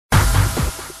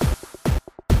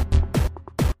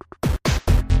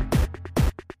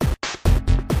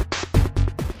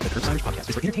Curbsiders podcast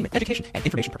is for entertainment, education, and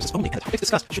information purposes only, and the topics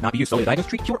discussed should not be used solely to diagnose,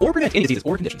 treat, cure, or prevent any diseases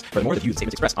or conditions. Furthermore, the views and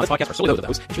statements expressed on this podcast are solely those of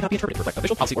those and should not be interpreted to reflect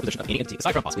official policy or position of any entity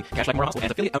aside from possibly Cash Like Memorial Hospital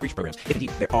and affiliate outreach programs, if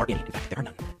indeed there are any. In fact, there are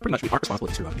none. Pretty much, we aren't responsible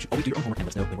if you screw up. You should always do your own homework and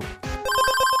let us know when we're wrong.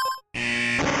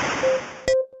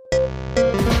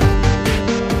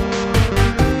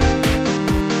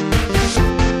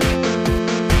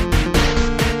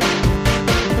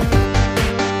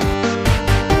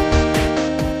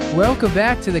 Welcome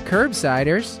back to the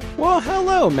Curbsiders. Well,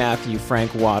 hello, Matthew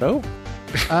Frank Watto.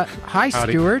 Hi,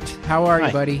 Stuart. How are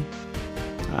you, buddy?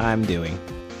 I'm doing.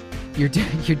 You're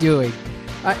doing.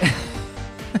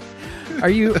 Are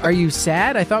you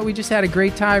sad? I thought we just had a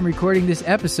great time recording this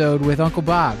episode with Uncle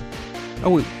Bob.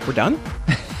 Oh, we're done?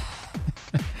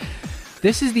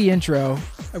 This is the intro.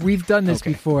 We've done this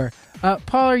before.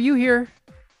 Paul, are you here?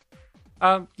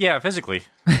 Yeah, physically.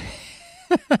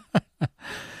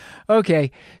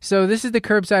 Okay, so this is the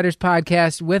Curbsiders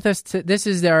podcast. With us, this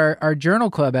is our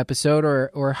Journal Club episode,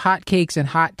 or Hotcakes and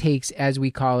Hot Takes, as we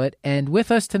call it. And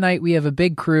with us tonight, we have a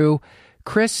big crew.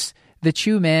 Chris, the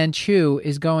Chew Man, Chew,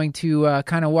 is going to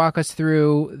kind of walk us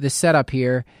through the setup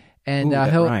here, and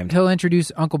he'll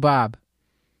introduce Uncle Bob.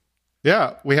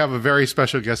 Yeah, we have a very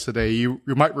special guest today. You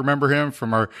might remember him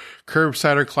from our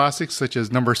Curbsider classics, such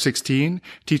as number 16,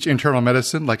 Teach Internal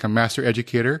Medicine Like a Master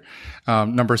Educator,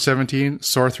 number 17,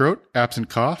 Sore Throat, Absent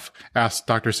Cough, Ask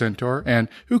Dr. Centaur, and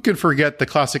who can forget the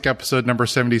classic episode number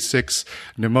 76,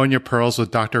 Pneumonia Pearls with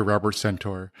Dr. Robert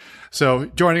Centaur. So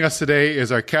joining us today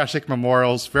is our Kashik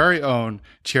Memorial's very own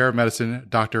Chair of Medicine,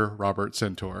 Dr. Robert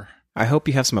Centaur. I hope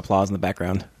you have some applause in the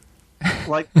background.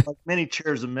 Like many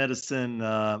chairs of medicine,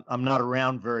 I'm not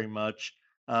around very much,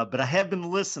 but I have been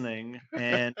listening,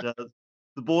 and the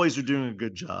boys are doing a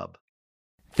good job.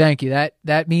 Thank you.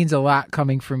 That means a lot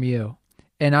coming from you.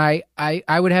 And I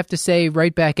would have to say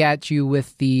right back at you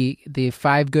with the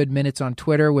 5 good minutes on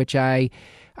Twitter, which I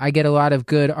get a lot of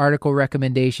good article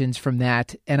recommendations from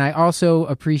that. And I also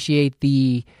appreciate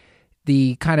the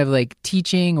kind of like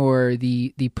teaching or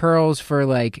the pearls for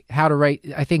like how to write.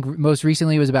 I think most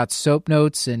recently it was about soap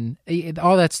notes, and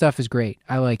all that stuff is great.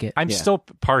 I like it. I'm still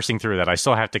parsing through that. I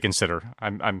still have to consider.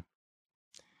 I'm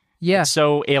it's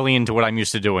so alien to what I'm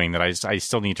used to doing that I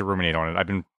still need to ruminate on it. I've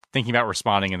been thinking about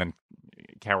responding and then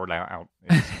cowered out.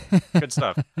 It's good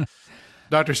stuff.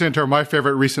 Dr. Centaur, my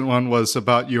favorite recent one was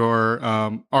about your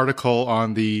article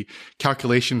on the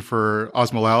calculation for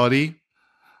osmolality.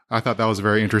 I thought that was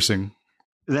very interesting.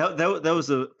 That was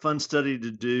a fun study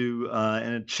to do,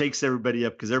 and it shakes everybody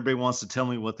up because everybody wants to tell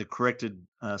me what the corrected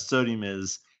sodium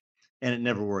is, and it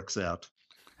never works out.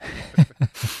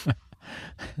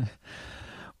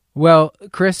 Well,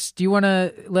 Chris, do you want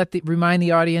to remind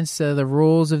the audience the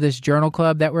rules of this journal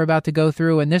club that we're about to go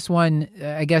through? And this one,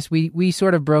 I guess we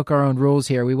sort of broke our own rules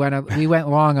here. We went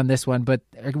long on this one, but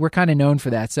we're kind of known for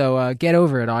that. So get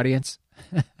over it, audience.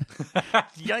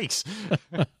 Yikes.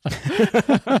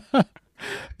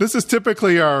 This is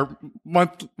typically our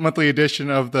monthly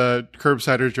edition of the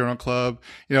Curbsiders Journal Club.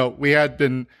 You know, we had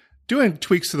been doing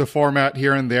tweaks to the format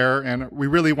here and there, and we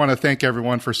really want to thank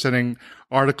everyone for sending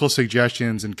article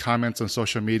suggestions and comments on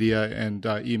social media and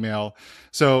email.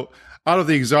 So out of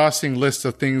the exhausting list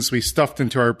of things we stuffed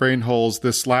into our brain holes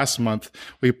this last month,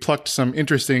 we plucked some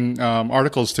interesting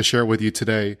articles to share with you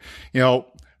today. You know,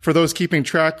 for those keeping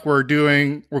track, we're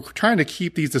trying to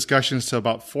keep these discussions to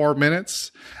about 4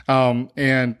 minutes.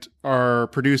 And our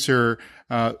producer,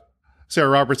 Sarah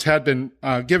Roberts, had been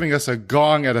giving us a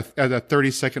gong at a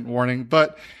 30-second warning.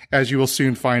 But as you will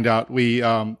soon find out, we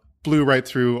blew right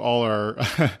through all our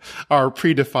our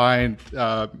predefined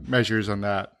measures on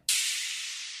that.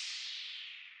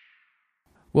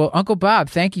 Well, Uncle Bob,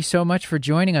 thank you so much for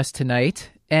joining us tonight.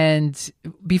 And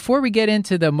before we get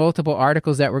into the multiple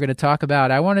articles that we're going to talk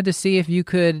about, I wanted to see if you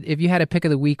had a pick of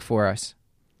the week for us.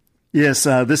 Yes,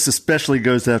 this especially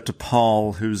goes out to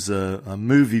Paul, who's a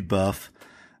movie buff.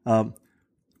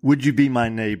 Would You Be My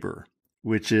Neighbor,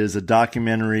 which is a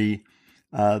documentary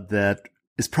that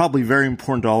is probably very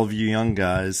important to all of you young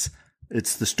guys.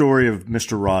 It's the story of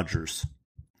Mr. Rogers.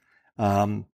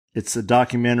 It's a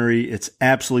documentary. It's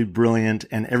absolutely brilliant,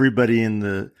 and everybody in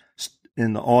the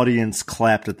audience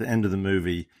clapped at the end of the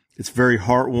movie. It's very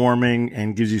heartwarming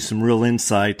and gives you some real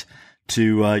insight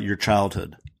to your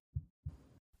childhood.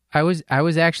 I was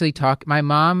actually my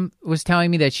mom was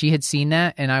telling me that she had seen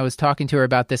that, and I was talking to her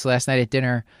about this last night at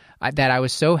dinner, that I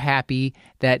was so happy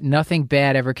that nothing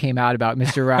bad ever came out about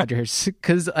Mr. Rogers.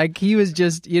 Because like he was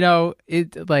just,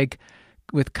 like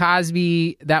with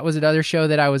Cosby, that was another show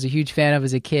that I was a huge fan of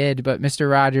as a kid. But Mr.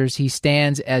 Rogers, he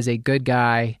stands as a good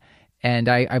guy. And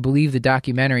I believe the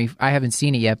documentary, I haven't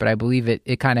seen it yet, but I believe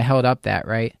it kind of held up that,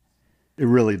 right? It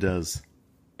really does.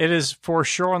 It is for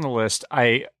sure on the list.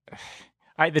 The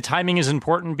timing is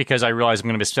important because I realize I'm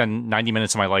going to spend 90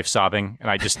 minutes of my life sobbing, and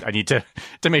I need to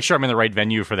make sure I'm in the right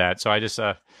venue for that. So I just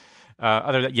so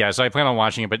I plan on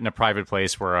watching it, but in a private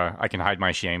place where I can hide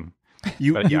my shame.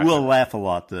 You will laugh a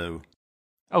lot, though.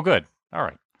 Oh, good. All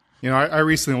right. I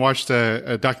recently watched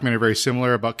a documentary very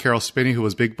similar about Carol Spinney, who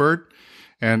was Big Bird.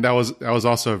 And that was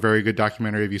also a very good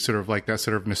documentary if you sort of like that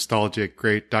sort of nostalgic,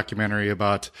 great documentary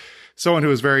about someone who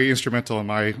was very instrumental in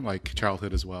my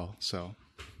childhood as well. So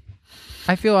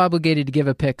I feel obligated to give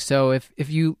a pick. So if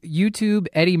you YouTube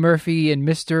Eddie Murphy and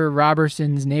Mr.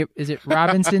 Robinson's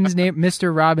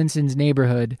Mr. Robinson's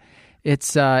Neighborhood,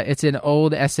 it's an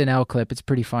old SNL clip. It's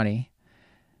pretty funny.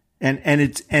 And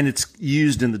it's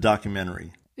used in the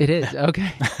documentary. It is.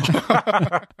 Okay.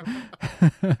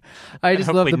 I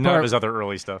just love the none part. of his other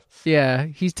early stuff. Yeah,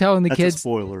 he's telling the That's kids. a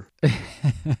spoiler.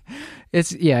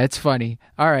 It's funny.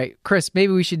 All right, Chris,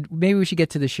 maybe we should get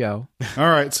to the show. All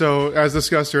right. So as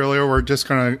discussed earlier, we're just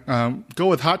going to go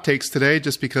with hot takes today,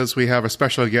 just because we have a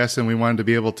special guest and we wanted to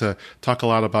be able to talk a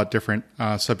lot about different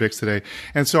subjects today.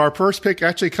 And so our first pick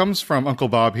actually comes from Uncle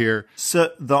Bob here.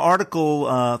 So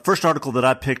the first article that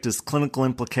I picked is Clinical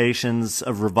Implications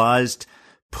of Revised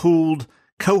Pooled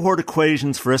Cohort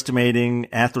Equations for Estimating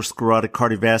Atherosclerotic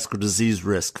Cardiovascular Disease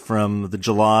Risk from the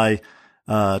July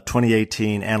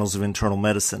 2018 Annals of Internal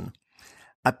Medicine.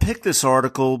 I picked this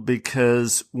article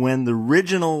because when the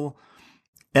original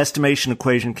estimation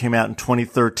equation came out in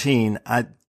 2013, I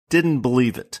didn't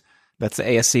believe it. That's the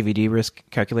ASCVD risk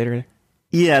calculator?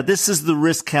 Yeah, this is the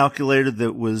risk calculator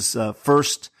that was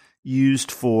first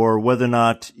used for whether or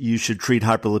not you should treat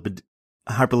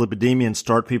hyperlipidemia and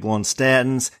start people on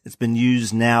statins. It's been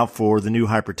used now for the new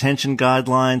hypertension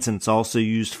guidelines, and it's also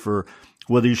used for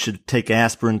whether you should take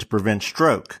aspirin to prevent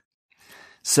stroke.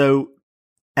 So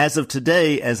as of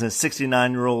today, as a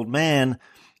 69-year-old man,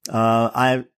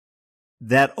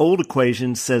 that old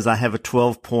equation says I have a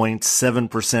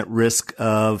 12.7% risk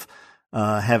of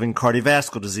having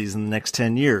cardiovascular disease in the next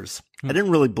 10 years. I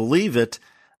didn't really believe it,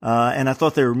 and I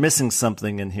thought they were missing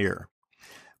something in here.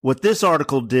 What this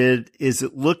article did is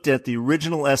it looked at the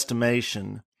original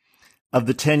estimation of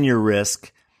the 10-year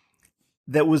risk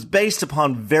that was based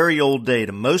upon very old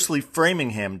data, mostly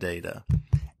Framingham data,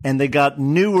 and they got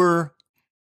newer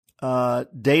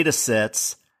data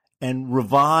sets and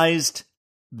revised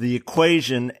the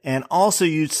equation and also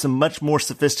used some much more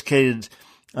sophisticated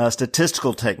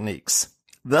statistical techniques.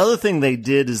 The other thing they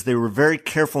did is they were very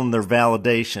careful in their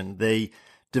validation. They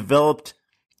developed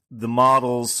the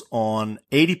models on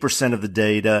 80% of the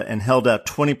data and held out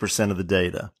 20% of the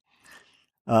data.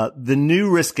 The new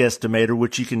risk estimator,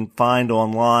 which you can find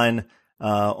online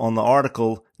on the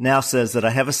article, now says that I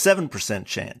have a 7%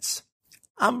 chance.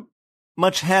 I'm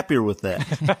much happier with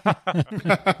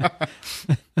that.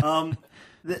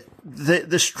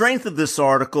 The strength of this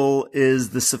article is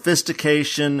the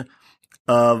sophistication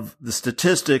of the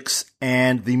statistics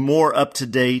and the more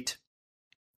up-to-date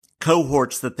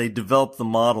cohorts that they developed the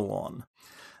model on.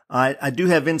 I do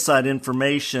have inside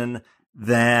information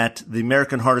that the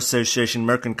American Heart Association,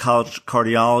 American College of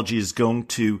Cardiology is going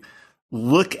to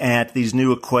look at these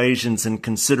new equations and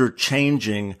consider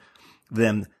changing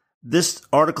them. This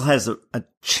article has a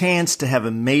chance to have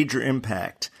a major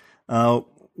impact.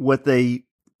 What they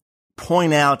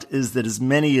point out is that as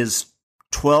many as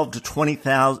 12 to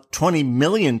 20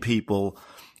 million people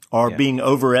are being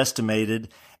overestimated.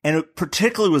 And it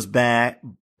particularly was bad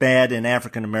in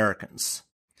African Americans,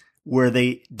 where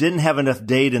they didn't have enough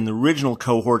data in the original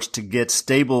cohorts to get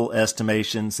stable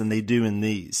estimations than they do in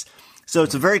these. So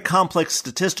it's a very complex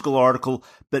statistical article,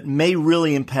 but may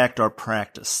really impact our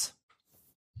practice.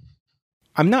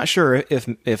 I'm not sure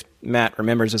if Matt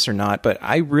remembers this or not, but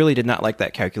I really did not like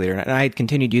that calculator. And I had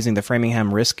continued using the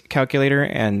Framingham risk calculator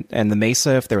and the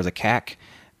MESA if there was a CAC.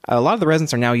 A lot of the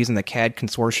residents are now using the CAD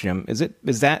consortium.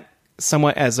 Is that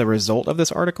somewhat as a result of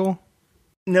this article?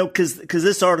 No, because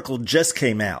this article just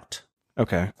came out.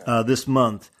 Okay. This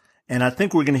month. And I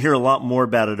think we're going to hear a lot more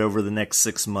about it over the next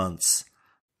 6 months.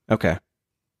 Okay.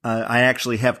 I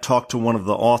actually have talked to one of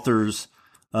the authors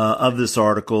of this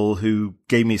article who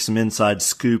gave me some inside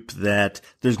scoop that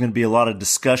there's going to be a lot of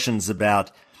discussions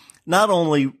about not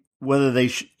only whether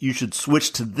you should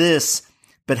switch to this,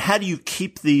 but how do you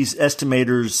keep these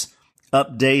estimators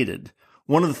updated?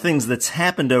 One of the things that's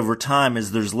happened over time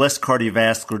is there's less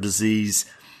cardiovascular disease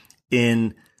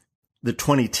in the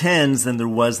 2010s than there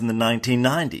was in the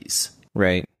 1990s.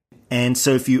 Right. And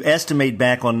so if you estimate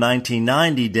back on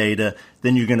 1990 data,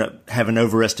 then you're going to have an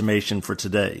overestimation for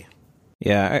today.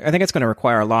 Yeah, I think it's going to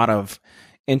require a lot of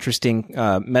interesting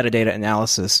metadata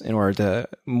analysis in order to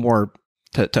more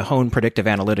to hone predictive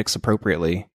analytics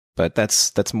appropriately. But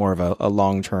that's more of a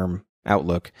long-term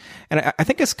outlook. And I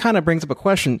think this kind of brings up a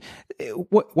question.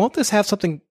 Won't this have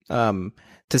something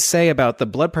to say about the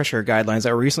blood pressure guidelines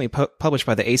that were recently published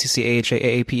by the ACC, AHA,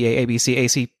 AAPA, ABC,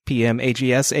 ACPM,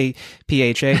 AGS,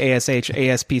 APHA, ASH,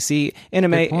 ASPC,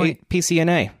 NMA,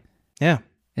 PCNA? Yeah.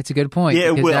 It's a good point.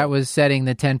 Yeah, because that was setting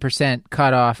the 10%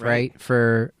 cutoff, right?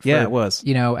 For yeah, it was.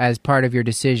 As part of your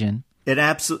decision.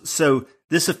 So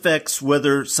this affects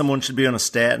whether someone should be on a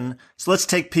statin. So let's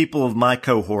take people of my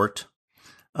cohort,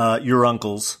 your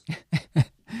uncles,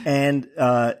 and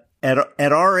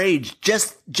at our age,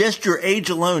 just your age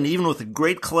alone, even with a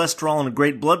great cholesterol and a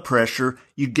great blood pressure,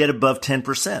 you get above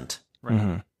 10%. Right.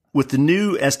 Mm-hmm. With the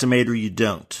new estimator, you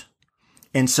don't.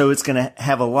 And so it's going to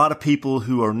have a lot of people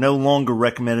who are no longer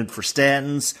recommended for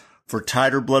statins, for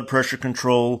tighter blood pressure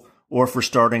control, or for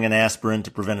starting an aspirin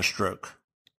to prevent a stroke.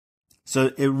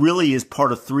 So it really is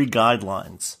part of 3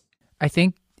 guidelines. I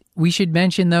think we should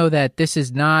mention, though, that this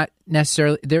is not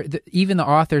necessarily even the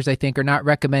authors, I think, are not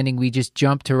recommending we just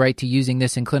jump to using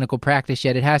this in clinical practice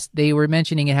yet. They were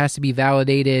mentioning it has to be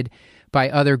validated by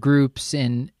other groups,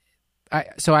 and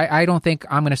so I don't think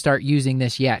I'm going to start using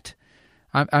this yet.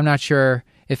 I'm not sure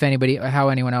how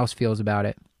anyone else feels about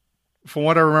it. From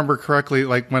what I remember correctly,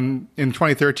 like when in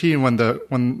 2013, when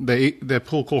the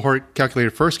pool cohort calculator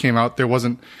first came out, there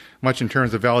wasn't much in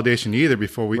terms of validation either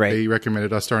before they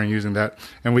recommended us starting using that.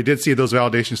 And we did see those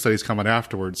validation studies coming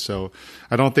afterwards. So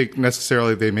I don't think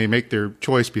necessarily they may make their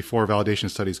choice before validation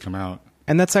studies come out.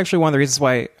 And that's actually one of the reasons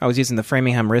why I was using the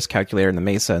Framingham risk calculator and the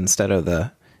MESA instead of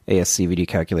the ASCVD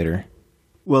calculator.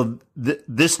 Well,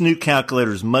 this new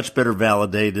calculator is much better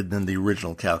validated than the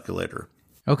original calculator.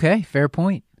 Okay, fair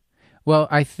point. Well,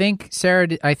 I think Sarah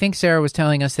was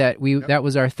telling us that that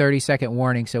was our 30-second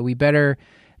warning, so we better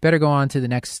go on to the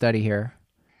next study here.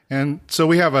 And so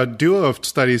we have a duo of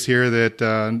studies here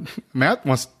that Matt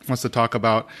wants to talk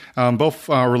about, both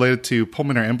related to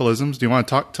pulmonary embolisms. Do you want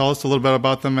to tell us a little bit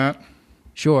about them, Matt?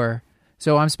 Sure.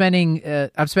 So I'm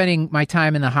spending my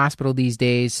time in the hospital these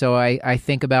days, so I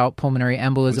think about pulmonary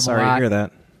embolism a lot. Sorry to hear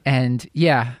that. And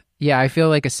yeah, I feel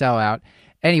like a sellout.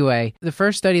 Anyway, the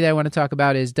first study that I want to talk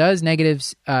about is, does negative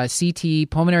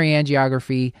CT pulmonary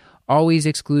angiography always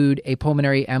exclude a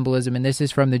pulmonary embolism? And this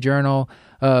is from the Journal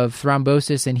of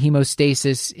Thrombosis and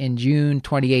Hemostasis in June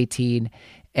 2018.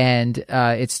 And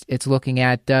it's looking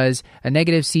at, does a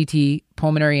negative CT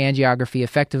pulmonary angiography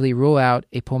effectively rule out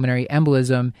a pulmonary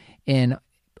embolism in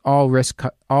all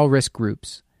risk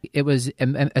groups? It was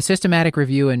a systematic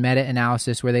review and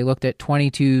meta-analysis where they looked at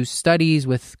 22 studies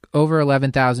with over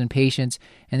 11,000 patients,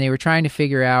 and they were trying to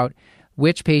figure out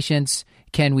which patients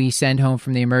can we send home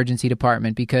from the emergency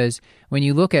department. Because when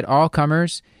you look at all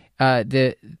comers,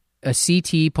 a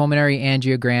CT pulmonary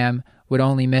angiogram would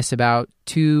only miss about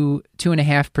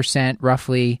 2.5%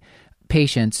 roughly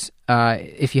patients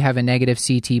if you have a negative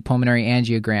CT pulmonary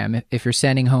angiogram, if you're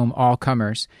sending home all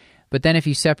comers. But then if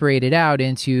you separate it out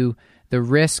into the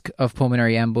risk of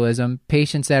pulmonary embolism,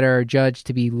 patients that are judged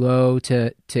to be low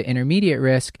to intermediate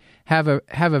risk have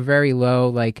a very low,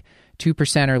 like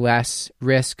 2% or less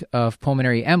risk of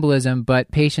pulmonary embolism,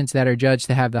 but patients that are judged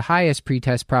to have the highest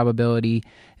pretest probability,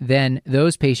 then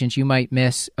those patients you might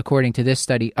miss, according to this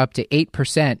study, up to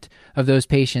 8% of those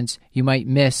patients you might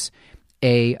miss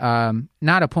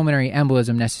not a pulmonary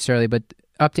embolism necessarily, but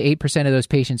up to 8% of those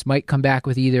patients might come back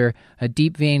with either a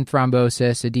deep vein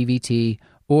thrombosis, a DVT,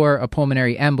 or a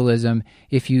pulmonary embolism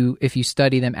if you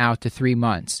study them out to 3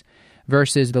 months.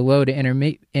 Versus the low to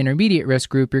intermediate risk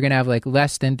group, you're going to have like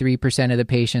less than 3% of the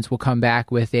patients will come back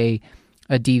with a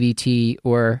DVT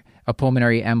or a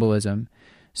pulmonary embolism.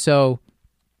 So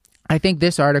I think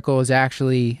this article is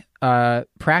actually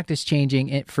practice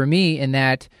changing for me in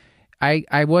that I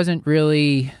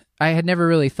had never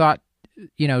really thought,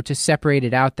 to separate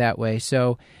it out that way.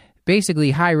 So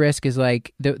basically high risk is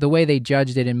like the way they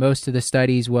judged it in most of the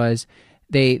studies was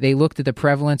they looked at the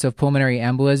prevalence of pulmonary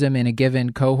embolism in a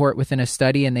given cohort within a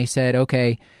study, and they said,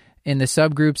 okay, in the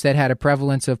subgroups that had a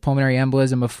prevalence of pulmonary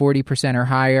embolism of 40% or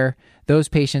higher, those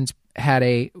patients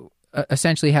had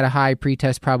essentially had a high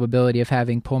pretest probability of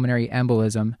having pulmonary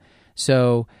embolism.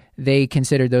 So they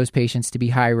considered those patients to be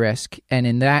high risk. And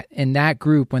in that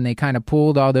group, when they kind of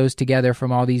pulled all those together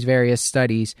from all these various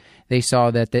studies, they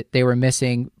saw that they were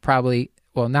missing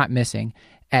not missing.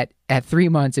 At 3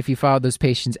 months, if you followed those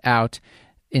patients out,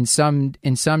 in some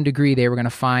degree, they were going to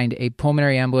find a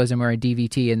pulmonary embolism or a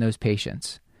DVT in those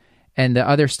patients. And the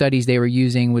other studies they were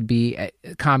using would be a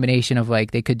combination of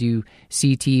they could do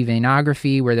CT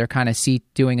venography, where they're kind of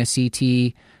doing a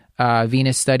CT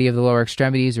venous study of the lower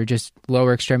extremities, or just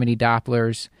lower extremity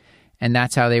Dopplers. and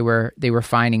that's how they were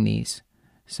finding these.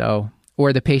 So,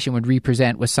 or the patient would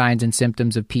represent with signs and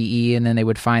symptoms of PE, and then they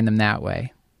would find them that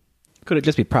way. Could it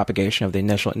just be propagation of the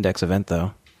initial index event,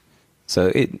 though?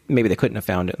 So maybe they couldn't have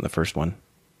found it in the first one.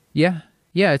 Yeah,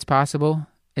 it's possible.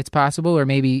 It's possible, or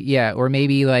maybe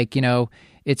like,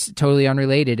 it's totally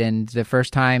unrelated, and the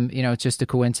first time, it's just a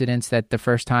coincidence that the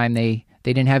first time they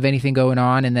didn't have anything going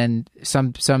on, and then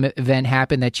some event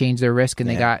happened that changed their risk, and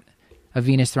they got a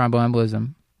venous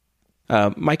thromboembolism.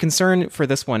 My concern for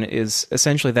this one is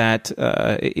essentially that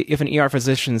if an ER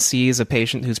physician sees a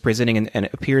patient who's presenting and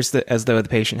it appears as though the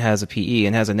patient has a PE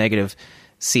and has a negative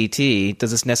CT,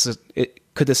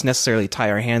 could this necessarily tie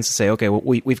our hands to say, okay, well,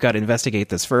 we've got to investigate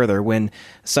this further, when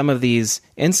some of these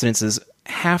incidences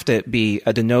have to be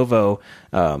a de novo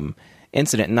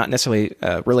incident, not necessarily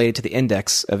related to the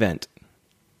index event?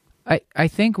 I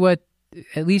think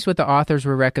at least what the authors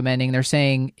were recommending, they're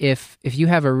saying if you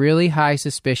have a really high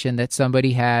suspicion that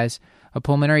somebody has a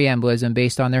pulmonary embolism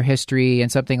based on their history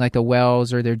and something like the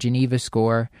Wells or their Geneva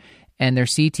score, and their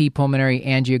CT pulmonary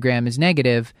angiogram is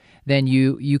negative, then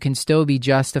you can still be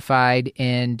justified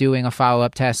in doing a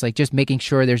follow-up test, like just making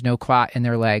sure there's no clot in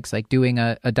their legs, like doing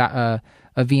a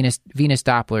venous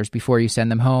Dopplers before you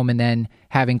send them home, and then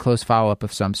having close follow-up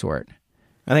of some sort.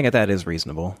 I think that is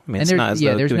reasonable. I mean, it's not as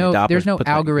though there's doing Dopplers there's no puts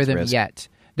algorithm yet.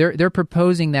 They're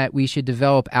proposing that we should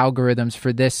develop algorithms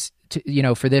for this,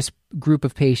 for this group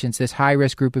of patients, this high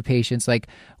risk group of patients. Like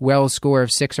Wells score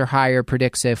of 6 or higher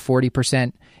predicts a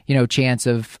 40% chance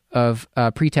of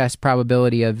pretest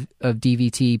probability of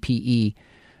DVT PE.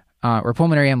 Or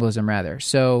pulmonary embolism, rather.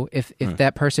 So if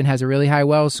that person has a really high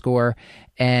Wells score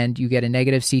and you get a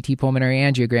negative CT pulmonary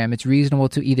angiogram, it's reasonable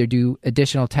to either do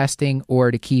additional testing or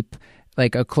to keep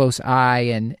like a close eye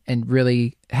and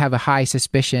really have a high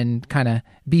suspicion, kind of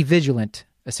be vigilant,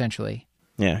 essentially.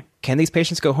 Yeah. Can these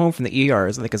patients go home from the ER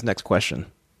is, I think, his next question.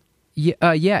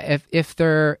 Yeah. If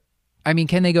they're,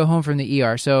 can they go home from the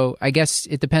ER? So I guess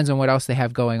it depends on what else they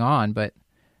have going on, but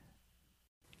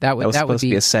that was supposed to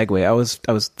be a segue. I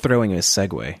was throwing a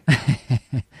segue.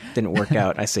 Didn't work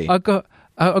out. I see.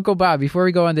 Uncle Bob, before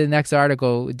we go on to the next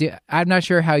article, I'm not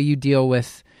sure how you deal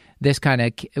with this kind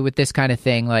of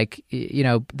thing. Like,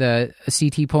 the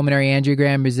CT pulmonary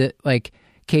angiogram, is it like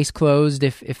case closed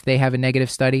if they have a negative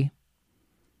study?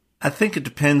 I think it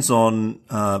depends on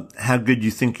how good you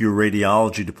think your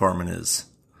radiology department is.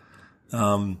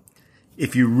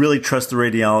 If you really trust the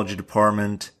radiology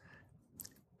department,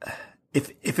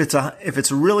 if it's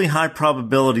a really high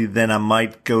probability, then I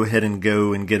might go ahead and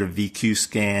get a VQ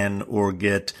scan or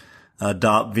get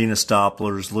venous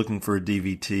Dopplers looking for a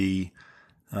DVT.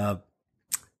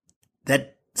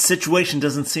 That situation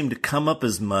doesn't seem to come up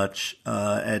as much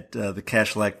at the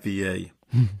Cashlack VA.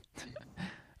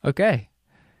 Okay.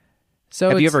 So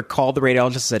have you ever called the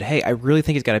radiologist and said, "Hey, I really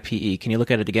think he's got a PE. Can you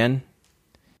look at it again?"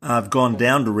 I've gone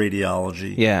down to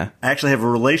radiology. Yeah. I actually have a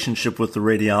relationship with the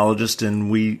radiologist,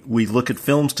 and we look at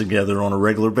films together on a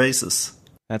regular basis.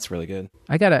 That's really good.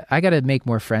 I gotta make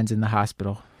more friends in the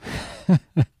hospital.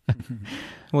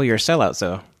 Well, you're a sellout,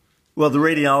 so. Well, the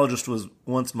radiologist was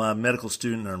once my medical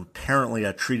student, and apparently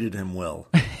I treated him well.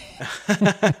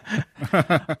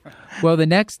 Well, the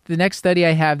next study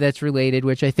I have that's related,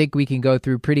 which I think we can go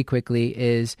through pretty quickly,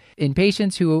 is in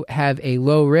patients who have a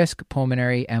low-risk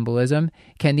pulmonary embolism,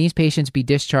 can these patients be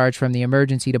discharged from the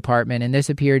emergency department? And this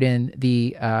appeared in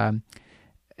the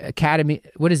Academic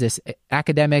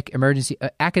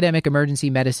Emergency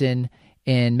Medicine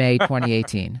in May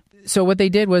 2018. So what they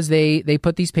did was they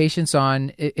put these patients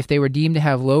on, if they were deemed to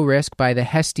have low risk by the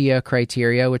Hestia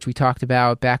criteria, which we talked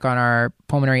about back on our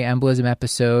pulmonary embolism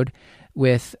episode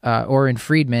with Oren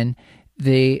Friedman.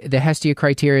 The Hestia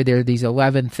criteria, there are these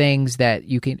 11 things that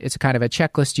you can, it's kind of a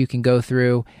checklist you can go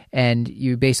through, and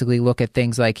you basically look at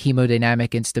things like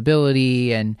hemodynamic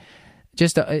instability and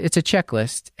it's a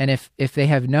checklist. And if they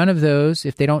have none of those,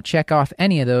 if they don't check off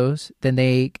any of those, then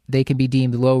they can be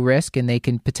deemed low risk, and they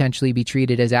can potentially be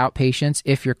treated as outpatients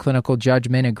if your clinical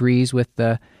judgment agrees with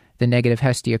the negative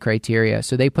Hestia criteria.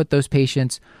 So they put those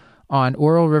patients on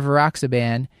oral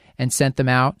rivaroxaban and sent them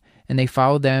out, and they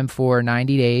followed them for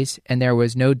 90 days, and there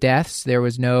was no deaths. There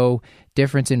was no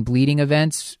difference in bleeding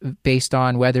events based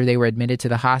on whether they were admitted to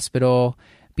the hospital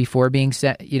before being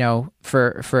sent,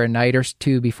 for a night or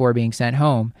two before being sent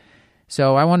home.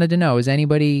 So I wanted to know, is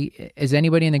anybody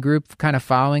in the group kind of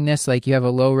following this? Like, you have a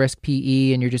low risk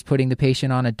PE and you're just putting the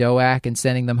patient on a DOAC and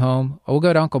sending them home? We'll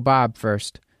go to Uncle Bob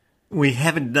first. We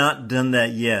haven't not done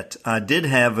that yet. I did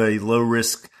have a low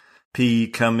risk PE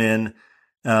come in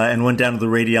and went down to the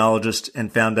radiologist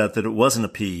and found out that it wasn't a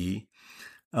PE.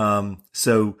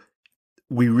 So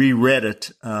we reread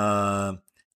it.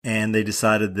 and they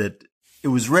decided that it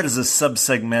was read as a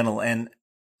subsegmental. And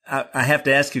I have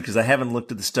to ask you, because I haven't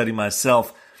looked at the study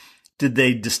myself, did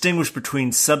they distinguish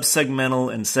between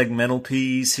subsegmental and segmental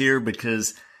PEs here?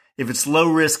 Because if it's low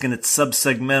risk and it's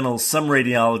subsegmental, some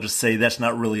radiologists say that's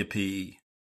not really a PE.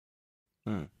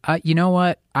 You know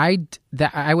what? I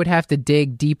would have to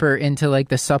dig deeper into like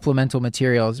the supplemental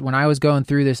materials. When I was going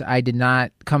through this, I did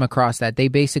not come across that. They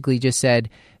basically just said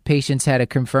patients had a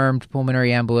confirmed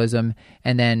pulmonary embolism,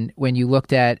 and then when you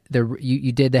looked at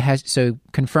you did so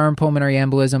confirmed pulmonary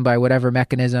embolism by whatever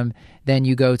mechanism, then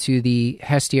you go to the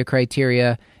Hestia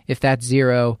criteria. If that's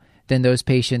 0, then those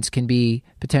patients can be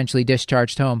potentially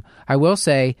discharged home. I will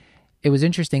say, it was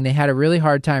interesting. They had a really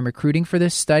hard time recruiting for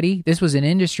this study. This was an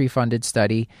industry-funded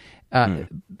study.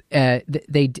 They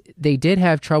did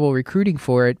have trouble recruiting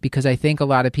for it because I think a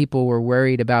lot of people were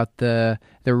worried about the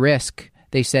risk.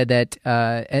 They said that,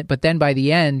 but then by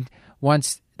the end,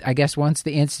 once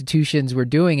the institutions were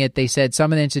doing it, they said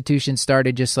some of the institutions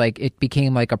started just like it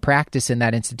became like a practice in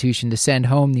that institution to send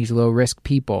home these low-risk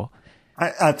people.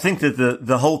 I think that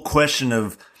the whole question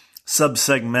of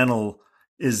subsegmental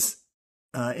is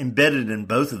embedded in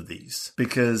both of these,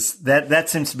 because that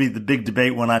seems to be the big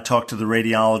debate when I talk to the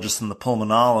radiologists and the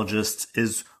pulmonologists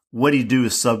is what do you do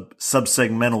with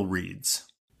subsegmental reads?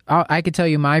 I could tell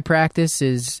you my practice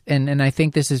is, and I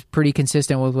think this is pretty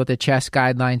consistent with what the CHEST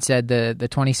guideline said, the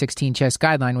 2016 CHEST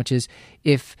guideline, which is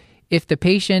if the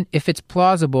patient, if it's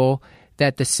plausible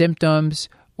that the symptoms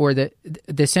or the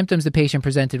symptoms the patient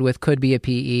presented with could be a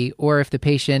PE, or if the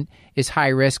patient is high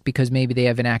risk because maybe they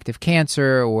have an active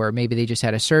cancer or maybe they just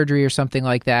had a surgery or something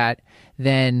like that,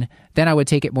 then I would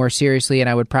take it more seriously and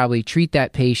I would probably treat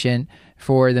that patient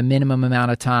for the minimum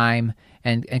amount of time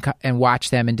and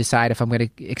watch them and decide if I'm going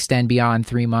to extend beyond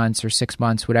 3 months or 6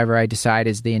 months, whatever I decide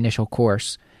is the initial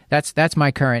course. That's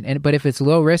my current. But if it's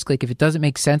low risk, like if it doesn't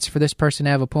make sense for this person to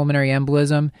have a pulmonary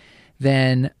embolism,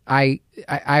 then I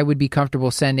would be comfortable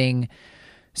sending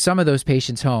some of those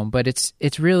patients home. But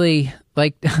it's really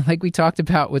like we talked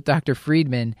about with Dr.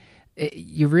 Friedman,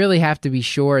 you really have to be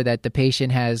sure that the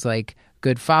patient has like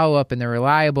good follow-up and they're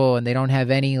reliable and they don't have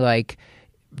any like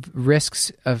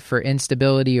risks for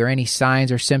instability or any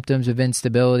signs or symptoms of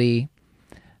instability.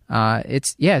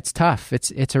 It's tough.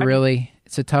 It's a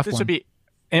tough one. This would be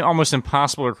almost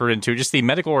impossible to recruit into. Just the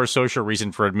medical or social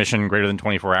reason for admission greater than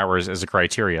 24 hours as a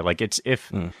criteria. Like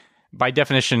by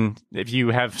definition, if you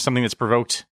have something that's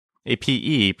provoked a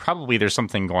PE, probably there's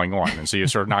something going on. And so you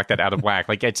sort of knock that out of whack.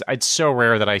 Like it's so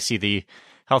rare that I see the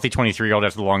healthy 23-year-old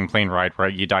after the long plane ride where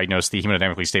you diagnose the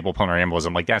hemodynamically stable pulmonary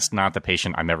embolism. Like that's not the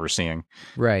patient I'm ever seeing.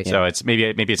 Right. So it's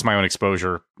maybe it's my own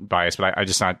exposure bias, but I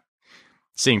just not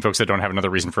seeing folks that don't have another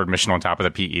reason for admission on top of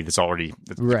the PE that's already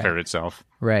declared itself.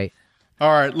 Right.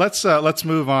 All right, let's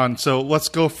move on. So let's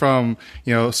go from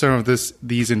some of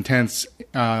these intense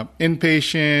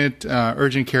inpatient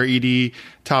urgent care ED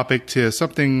topic to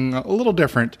something a little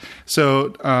different.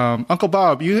 So Uncle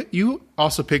Bob, you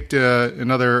also picked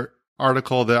another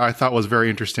article that I thought was very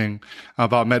interesting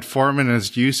about metformin and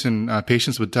its use in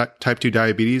patients with type 2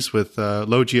 diabetes with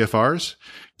low GFRs.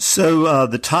 So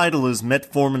the title is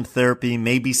Metformin Therapy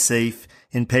May Be Safe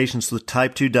in Patients with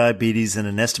Type 2 Diabetes and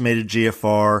an Estimated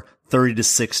GFR 30 to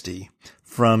 60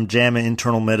 from JAMA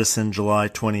Internal Medicine, July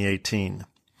 2018.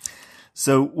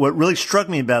 So what really struck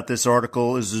me about this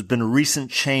article is there's been a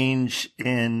recent change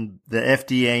in the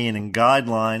FDA and in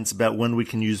guidelines about when we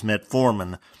can use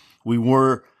metformin. We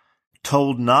were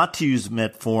told not to use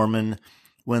metformin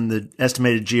when the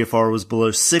estimated GFR was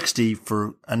below 60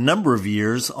 for a number of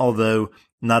years, although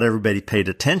not everybody paid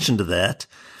attention to that.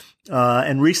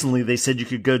 And recently they said you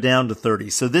could go down to 30.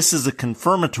 So this is a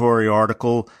confirmatory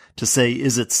article to say,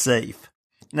 is it safe?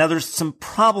 Now, there's some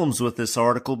problems with this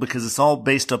article because it's all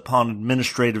based upon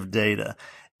administrative data.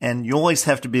 And you always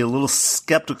have to be a little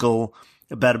skeptical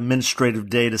about administrative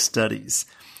data studies.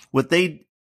 What they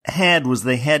had was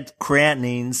they had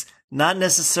creatinines, not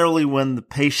necessarily when the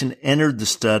patient entered the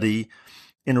study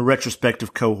in a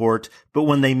retrospective cohort, but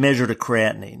when they measured a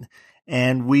creatinine.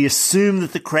 And we assumed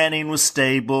that the creatinine was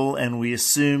stable, and we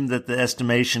assumed that the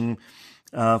estimation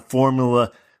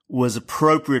formula was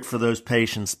appropriate for those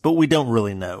patients, but we don't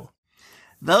really know.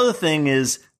 The other thing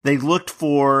is they looked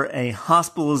for a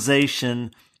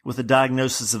hospitalization with a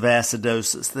diagnosis of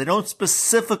acidosis. They don't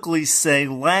specifically say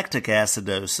lactic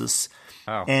acidosis.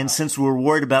 And since we're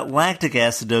worried about lactic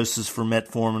acidosis for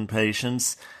metformin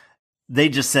patients, they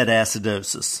just said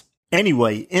acidosis.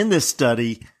 Anyway, in this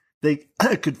study, they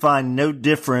could find no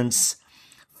difference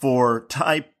for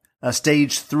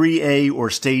stage 3A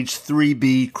or stage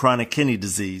 3B chronic kidney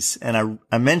disease. And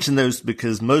I mention those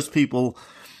because most people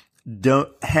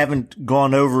haven't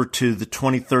gone over to the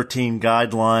 2013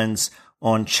 guidelines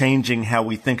on changing how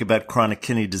we think about chronic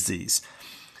kidney disease.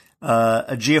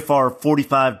 A GFR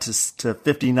 45 to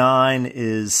 59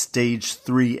 is stage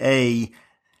 3A.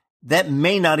 That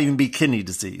may not even be kidney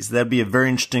disease. That'd be a very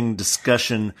interesting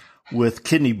discussion with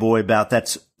Kidney Boy about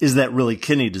is that really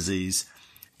kidney disease?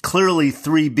 Clearly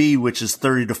 3B, which is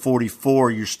 30 to 44,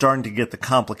 you're starting to get the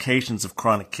complications of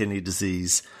chronic kidney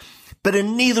disease. But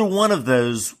in neither one of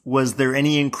those was there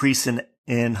any increase in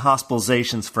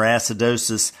hospitalizations for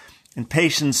acidosis in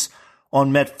patients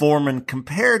on metformin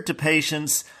compared to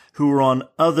patients who were on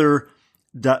other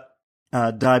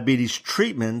diabetes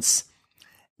treatments.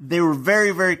 They were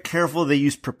very, very careful. They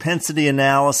used propensity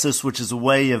analysis, which is a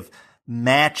way of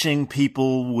matching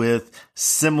people with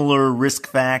similar risk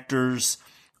factors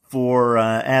for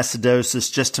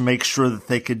acidosis, just to make sure that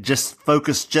they could just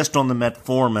focus just on the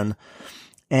metformin.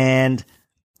 And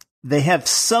they have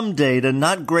some data,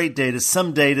 not great data,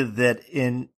 some data that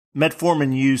in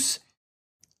metformin use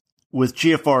with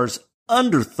GFRs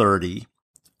under 30,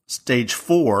 stage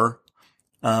 4,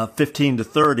 15 to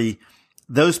 30,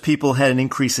 those people had an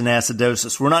increase in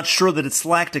acidosis. We're not sure that it's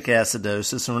lactic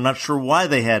acidosis, and we're not sure why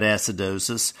they had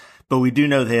acidosis, but we do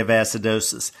know they have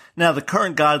acidosis. Now, the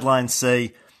current guidelines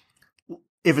say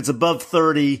if it's above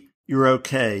 30, you're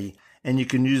okay, and you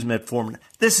can use metformin.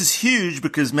 This is huge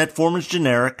because metformin is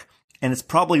generic, and it's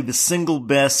probably the single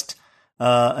best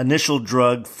initial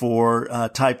drug for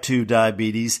type 2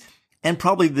 diabetes, and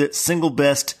probably the single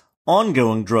best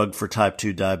ongoing drug for type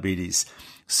 2 diabetes.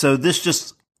 So this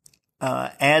just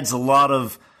adds a lot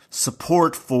of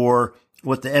support for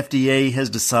what the FDA has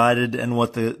decided and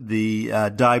what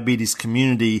the diabetes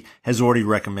community has already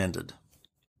recommended.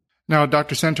 Now,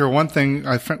 Dr. Center, one thing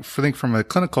I think from a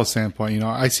clinical standpoint,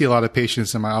 I see a lot of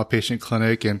patients in my outpatient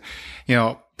clinic, and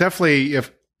definitely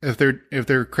if their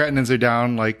creatinines are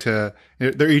down their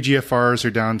eGFRs are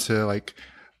down to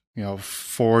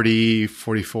 40,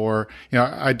 44,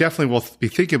 I definitely will be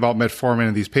thinking about metformin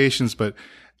in these patients, but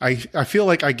I feel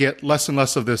like I get less and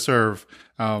less of this sort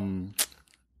of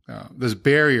this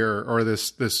barrier or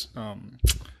this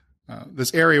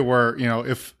area where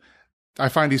if I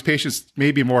find these patients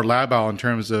may be more labile in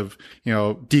terms of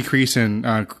decrease in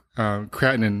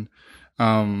creatinine.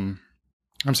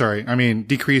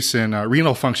 Decrease in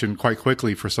renal function quite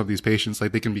quickly for some of these patients.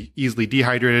 Like they can be easily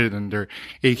dehydrated and their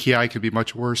AKI could be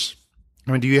much worse.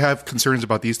 Do you have concerns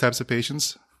about these types of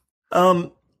patients?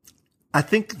 I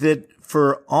think that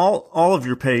for all of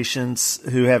your patients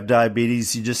who have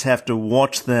diabetes, you just have to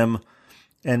watch them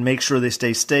and make sure they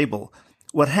stay stable.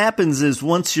 What happens is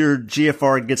once your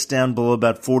GFR gets down below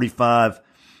about 45,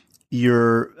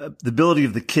 the ability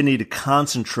of the kidney to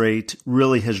concentrate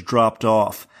really has dropped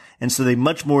off. And so they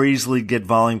much more easily get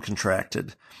volume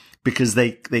contracted because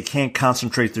they can't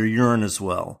concentrate their urine as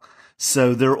well.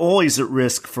 So they're always at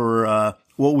risk for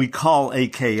what we call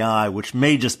AKI, which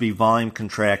may just be volume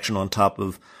contraction on top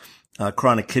of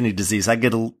chronic kidney disease. I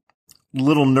get a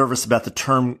little nervous about the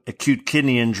term acute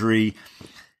kidney injury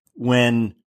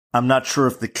when I'm not sure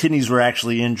if the kidneys were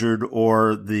actually injured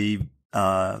or the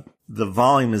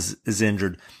volume is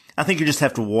injured. I think you just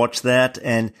have to watch that.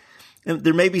 And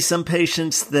there may be some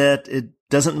patients that it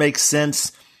doesn't make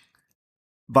sense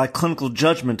by clinical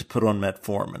judgment to put on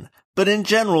metformin. But in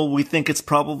general, we think it's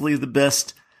probably the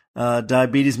best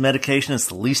diabetes medication. It's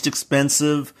the least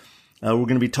expensive. We're going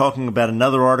to be talking about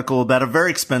another article about a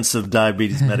very expensive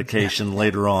diabetes medication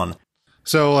later on.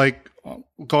 So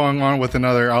going on with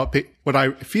another what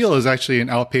I feel is actually an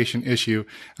outpatient issue.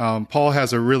 Paul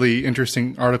has a really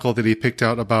interesting article that he picked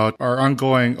out about our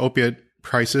ongoing opioid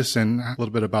crisis and a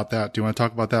little bit about that. Do you want to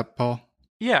talk about that, Paul?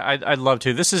 Yeah, I'd love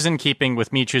to. This is in keeping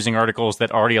with me choosing articles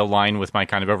that already align with my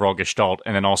kind of overall gestalt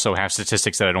and then also have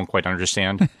statistics that I don't quite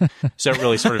understand. So it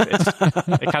really sort of,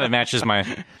 it kind of matches my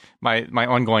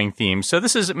ongoing theme. So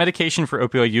this is medication for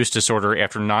opioid use disorder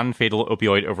after non-fatal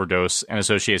opioid overdose and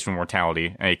association with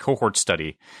mortality, a cohort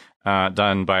study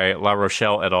done by La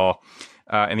Rochelle et al.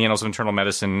 In the Annals of Internal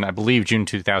Medicine, I believe June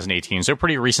 2018. So a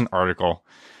pretty recent article.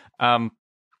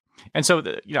 And so,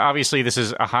 obviously, this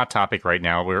is a hot topic right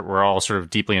now. We're all sort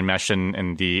of deeply enmeshed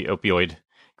in the opioid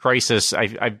crisis.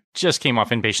 I just came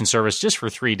off inpatient service just for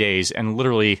 3 days, and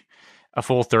literally a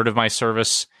full third of my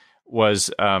service were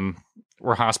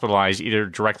hospitalized either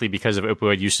directly because of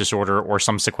opioid use disorder or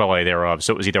some sequelae thereof.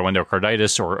 So it was either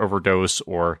endocarditis or overdose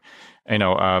or,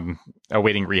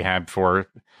 awaiting rehab for.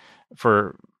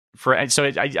 So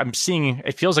I'm seeing.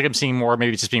 It feels like I'm seeing more.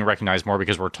 Maybe it's just being recognized more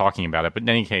because we're talking about it. But in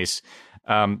any case.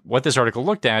 What this article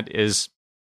looked at is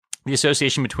the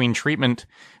association between treatment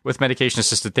with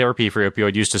medication-assisted therapy for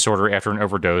opioid use disorder after an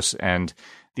overdose and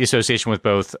the association with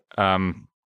both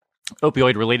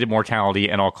opioid-related mortality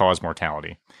and all-cause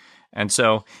mortality. And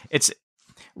so it's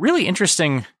really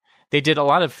interesting. They did a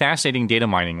lot of fascinating data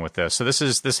mining with this. So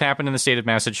this happened in the state of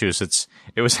Massachusetts.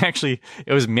 It was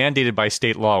mandated by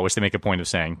state law, which they make a point of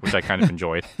saying, which I kind of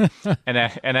enjoyed, and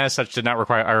as such did not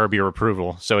require IRB or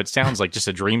approval. So it sounds like just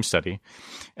a dream study.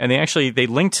 And they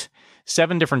linked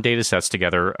 7 different data sets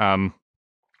together.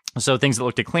 So things that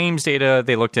looked at claims data,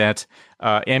 they looked at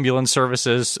ambulance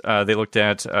services, they looked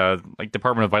at like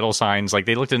Department of Vital Signs, like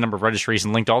they looked at a number of registries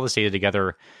and linked all this data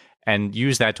together and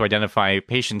used that to identify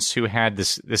patients who had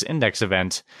this index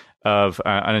event of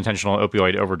unintentional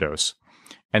opioid overdose.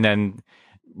 And then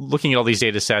looking at all these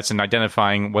data sets and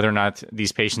identifying whether or not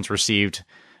these patients received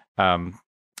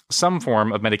some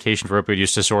form of medication for opioid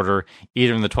use disorder,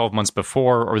 either in the 12 months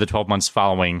before or the 12 months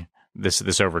following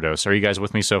this overdose. Are you guys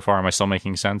with me so far? Am I still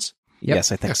making sense? Yep.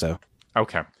 Yes, I think so.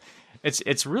 Okay.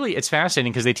 It's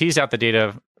fascinating because they teased out the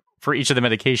data for each of the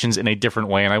medications in a different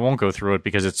way, and I won't go through it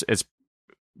because it's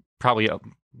probably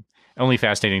only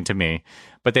fascinating to me.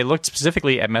 But they looked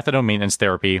specifically at methadone maintenance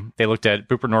therapy. They looked at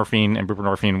buprenorphine and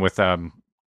buprenorphine with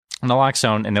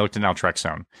naloxone, and they looked at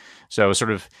naltrexone. So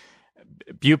sort of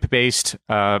bupe-based,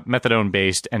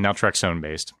 methadone-based, and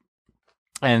naltrexone-based.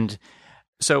 And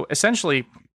so essentially,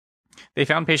 they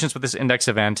found patients with this index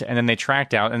event, and then they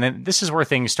tracked out. And then this is where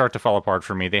things start to fall apart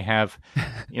for me. They have,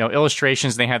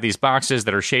 illustrations. They have these boxes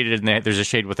that are shaded, and there's a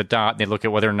shade with a dot. And they look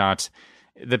at whether or not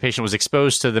the patient was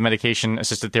exposed to the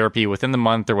medication-assisted therapy within the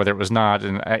month, or whether it was not.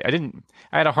 And I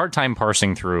had a hard time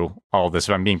parsing through all of this,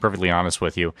 if I'm being perfectly honest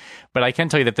with you. But I can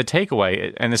tell you that the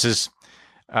takeaway, and this is,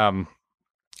 when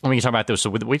we talk about those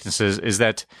with weaknesses, is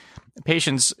that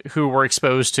patients who were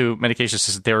exposed to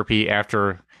medication-assisted therapy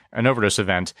after an overdose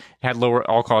event had lower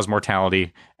all-cause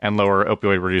mortality and lower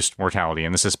opioid-reduced mortality.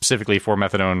 And this is specifically for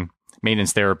methadone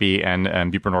maintenance therapy and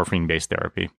buprenorphine-based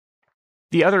therapy.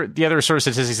 The other sort of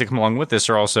statistics that come along with this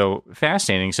are also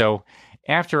fascinating. So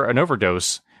after an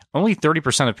overdose, only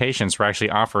 30% of patients were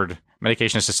actually offered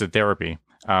medication-assisted therapy.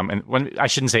 And when I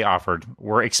shouldn't say offered,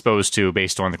 were exposed to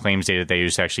based on the claims data they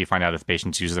used to actually find out if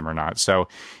patients use them or not. So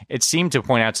it seemed to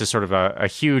point out to sort of a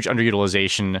huge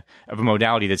underutilization of a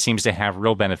modality that seems to have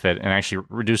real benefit and actually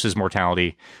reduces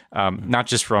mortality, not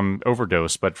just from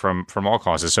overdose, but from all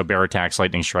causes. So bear attacks,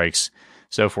 lightning strikes,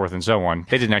 so forth and so on.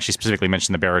 They didn't actually specifically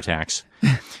mention the bear attacks.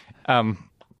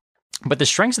 But the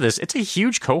strengths of this, it's a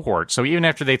huge cohort. So even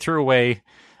after they threw away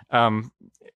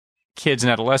kids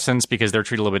and adolescents because they're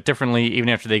treated a little bit differently, even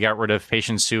after they got rid of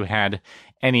patients who had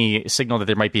any signal that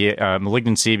there might be a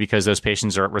malignancy because those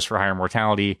patients are at risk for higher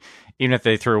mortality, even if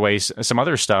they threw away some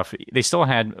other stuff, they still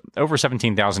had over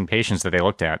 17,000 patients that they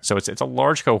looked at. So it's a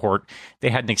large cohort. They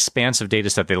had an expansive data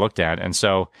set they looked at. And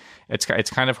so it's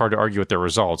kind of hard to argue with their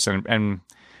results. And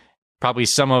probably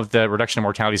some of the reduction in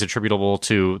mortality is attributable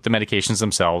to the medications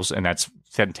themselves, and that's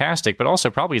fantastic. But also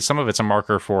probably some of it's a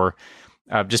marker for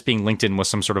just being linked in with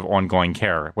some sort of ongoing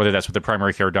care, whether that's with the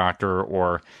primary care doctor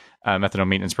or methadone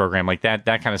maintenance program, like that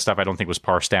kind of stuff. I don't think was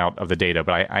parsed out of the data,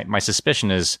 but my suspicion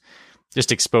is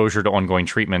just exposure to ongoing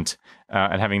treatment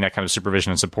and having that kind of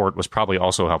supervision and support was probably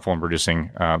also helpful in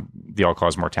reducing the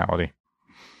all-cause mortality.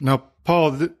 Now,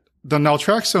 Paul, the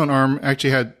naltrexone arm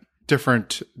actually had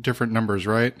different numbers,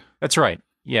 right? That's right.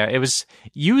 Yeah, it was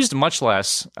used much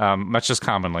less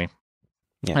commonly.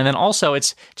 Yeah. And then also,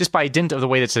 it's just by dint of the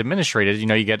way that's administered,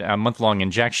 you get a month-long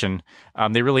injection.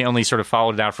 They really only sort of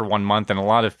followed it out for 1 month, and a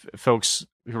lot of folks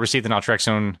who received the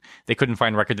naltrexone, they couldn't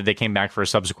find record that they came back for a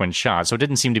subsequent shot. So it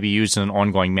didn't seem to be used in an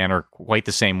ongoing manner quite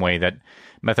the same way that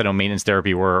methadone maintenance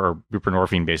therapy or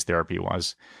buprenorphine-based therapy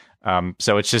was.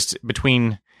 So it's just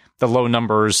between the low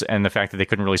numbers and the fact that they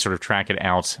couldn't really sort of track it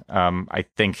out, I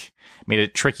think made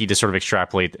it tricky to sort of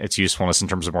extrapolate its usefulness in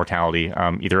terms of mortality,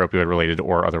 either opioid-related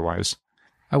or otherwise.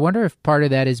 I wonder if part of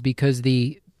that is because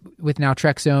with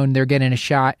naltrexone, they're getting a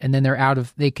shot and then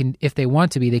if they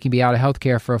want to be, they can be out of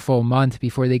healthcare for a full month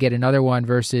before they get another one,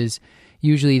 versus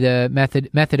usually the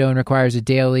methadone requires a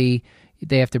daily,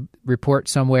 they have to report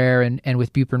somewhere. And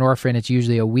with buprenorphine, it's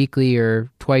usually a weekly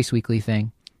or twice weekly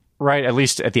thing. Right, at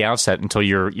least at the outset, until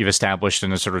you've established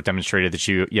and sort of demonstrated that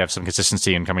you have some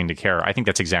consistency in coming to care. I think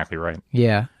that's exactly right.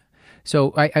 Yeah.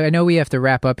 So I know we have to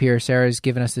wrap up here. Sarah's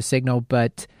given us the signal,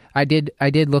 but I did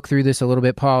look through this a little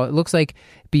bit, Paul. It looks like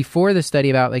before the study,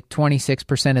 about like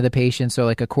 26% of the patients, so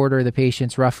like a quarter of the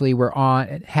patients roughly,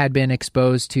 had been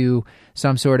exposed to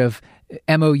some sort of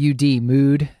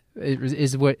mood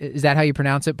is that how you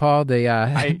pronounce it, Paul? Their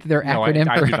acronym.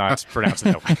 I do not pronounce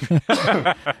it.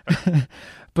 No.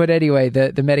 But anyway,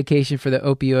 the medication for the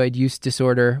opioid use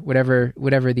disorder, whatever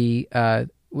they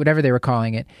were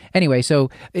calling it. Anyway, so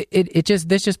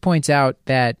this just points out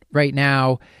that right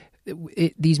now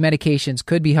these medications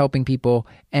could be helping people,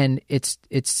 and it's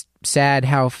sad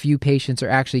how few patients are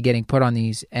actually getting put on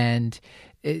these. And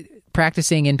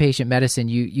practicing inpatient medicine,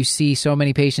 you see so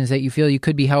many patients that you feel you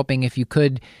could be helping if you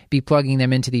could be plugging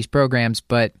them into these programs,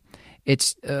 but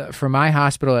it's for my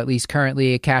hospital, at least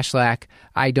currently at Cashlack,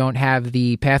 I don't have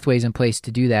the pathways in place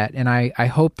to do that. And I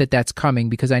hope that that's coming,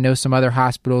 because I know some other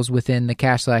hospitals within the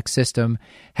Cashlack system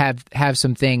have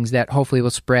some things that hopefully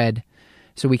will spread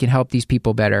so we can help these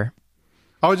people better.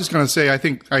 I was just going to say, I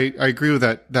think I agree with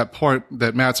that point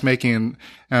that Matt's making,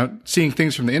 and seeing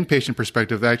things from the inpatient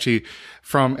perspective. Actually,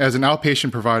 as an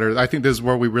outpatient provider, I think this is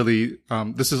where we really,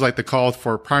 this is like the call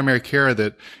for primary care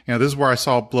that, this is where I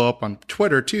saw blow up on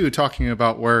Twitter too, talking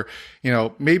about where,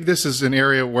 maybe this is an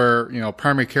area where,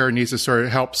 primary care needs to sort of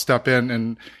help step in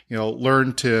and,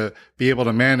 learn to be able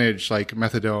to manage like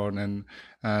methadone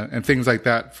and things like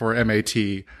that for MAT.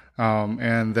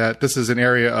 And that this is an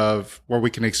area of where we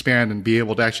can expand and be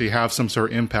able to actually have some sort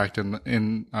of impact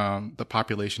in the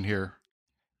population here.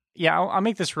 Yeah, I'll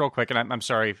make this real quick, and I'm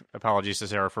sorry, apologies to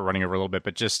Sarah for running over a little bit,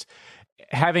 but just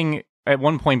having at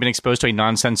one point been exposed to a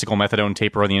nonsensical methadone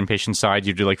taper on the inpatient side,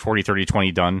 you do like 40, 30,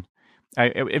 20 done.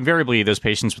 Invariably, those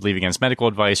patients would leave against medical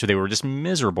advice, or they were just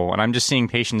miserable. And I'm just seeing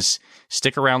patients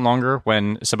stick around longer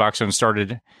when Suboxone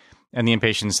started in the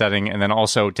inpatient setting, and then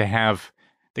also to have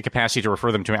the capacity to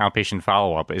refer them to an outpatient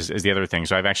follow-up is the other thing.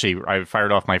 So I've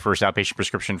fired off my first outpatient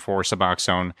prescription for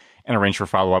Suboxone and arranged for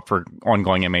follow-up for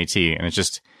ongoing MAT. And it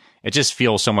just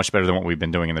feels so much better than what we've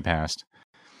been doing in the past.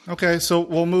 Okay, so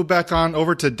we'll move back on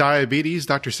over to diabetes.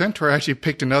 Dr. Centaur actually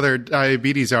picked another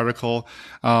diabetes article,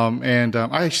 and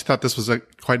I actually thought this was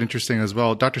quite interesting as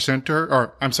well. Dr. Centaur,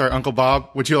 or I'm sorry, Uncle Bob,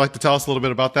 would you like to tell us a little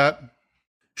bit about that?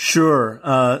 Sure.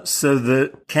 So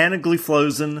the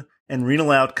canagliflozin and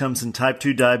renal outcomes in type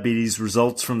 2 diabetes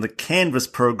results from the CANVAS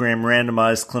program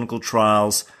randomized clinical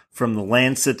trials from the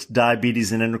Lancet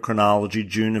Diabetes and Endocrinology,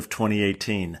 June of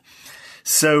 2018.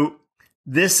 So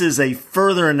this is a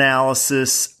further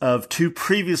analysis of two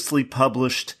previously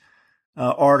published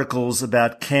articles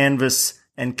about CANVAS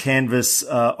and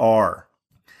CANVAS-R,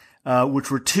 which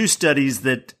were two studies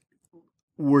that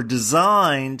were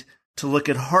designed to look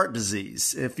at heart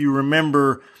disease. If you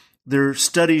remember, there are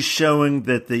studies showing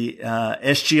that the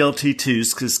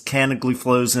SGLT2s, because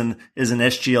canagliflozin is an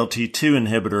SGLT2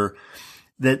 inhibitor,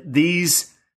 that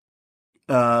these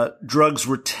drugs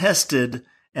were tested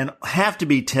and have to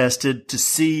be tested to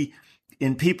see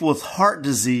in people with heart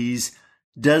disease,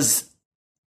 does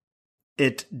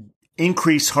it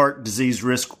increase heart disease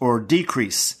risk or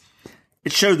decrease?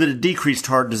 It showed that it decreased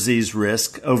heart disease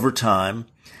risk over time,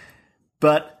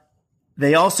 but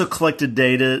they also collected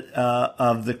data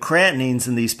of the creatinines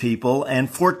in these people, and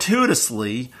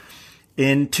fortuitously,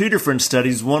 in two different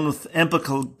studies, one with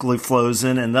empagliflozin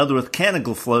and another with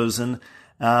canagliflozin,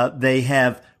 they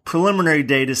have preliminary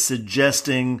data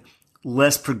suggesting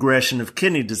less progression of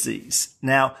kidney disease.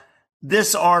 Now,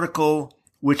 this article,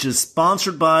 which is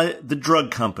sponsored by the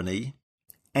drug company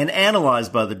and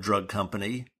analyzed by the drug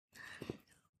company,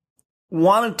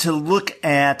 wanted to look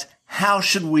at how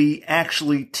should we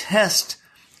actually test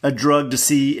a drug to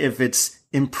see if it's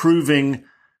improving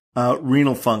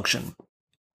renal function.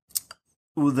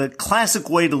 Well, the classic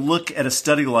way to look at a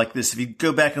study like this, if you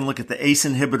go back and look at the ACE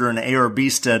inhibitor and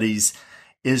ARB studies,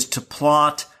 is to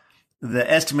plot the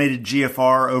estimated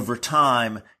GFR over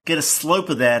time, get a slope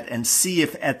of that, and see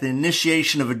if at the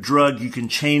initiation of a drug you can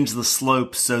change the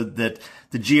slope so that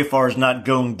the GFR is not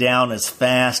going down as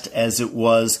fast as it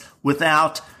was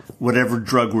without whatever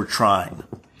drug we're trying.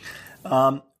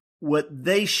 What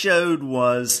they showed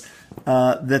was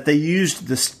that they used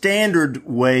the standard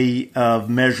way of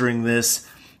measuring this,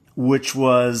 which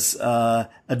was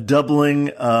a doubling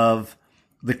of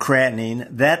the creatinine.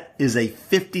 That is a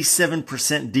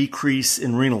 57% decrease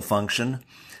in renal function,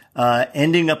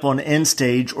 ending up on end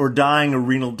stage or dying a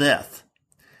renal death.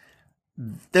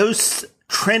 Those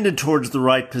trended towards the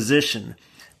right position.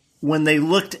 When they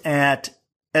looked at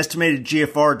estimated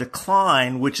GFR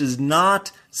decline, which is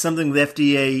not something the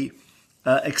FDA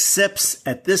accepts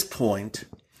at this point,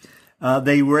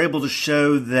 they were able to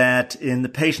show that in the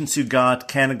patients who got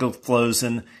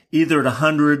canagliflozin, either at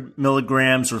 100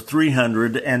 milligrams or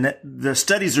 300, and the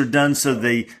studies are done so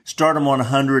they start them on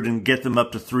 100 and get them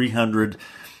up to 300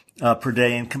 per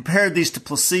day, and compared these to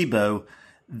placebo,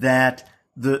 that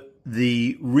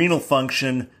the renal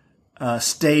function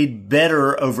stayed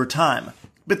better over time.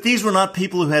 But these were not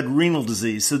people who had renal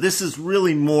disease. So this is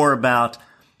really more about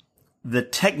the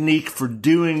technique for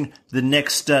doing the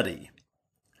next study.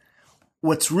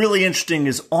 What's really interesting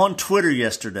is on Twitter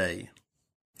yesterday,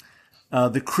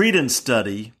 the Credence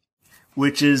study,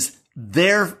 which is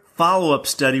their follow-up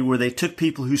study where they took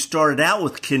people who started out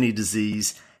with kidney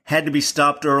disease, had to be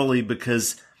stopped early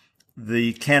because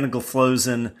the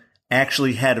canagliflozin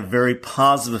actually had a very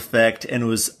positive effect, and it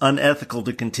was unethical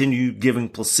to continue giving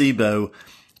placebo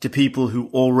to people who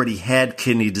already had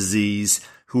kidney disease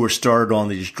who were started on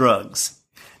these drugs.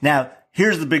 Now,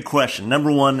 here's the big question.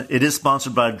 Number one, it is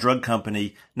sponsored by a drug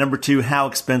company. Number two, how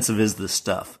expensive is this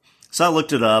stuff? So I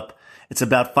looked it up. It's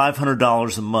about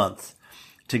 $500 a month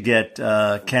to get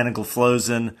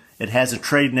canagliflozin. It has a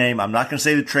trade name. I'm not going to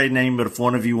say the trade name, but if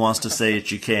one of you wants to say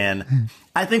it, you can.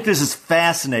 I think this is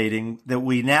fascinating that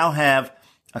we now have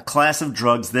a class of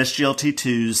drugs, the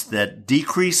SGLT2s, that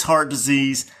decrease heart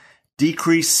disease,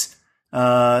 decrease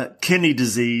kidney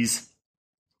disease,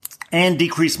 and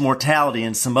decrease mortality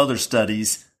in some other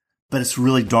studies, but it's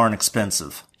really darn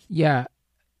expensive. Yeah.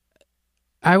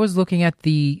 I was looking at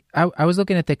the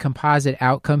composite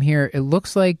outcome here. It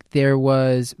looks like there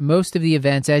was most of the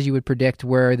events, as you would predict,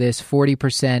 were this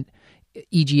 40%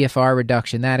 EGFR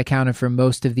reduction. That accounted for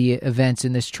most of the events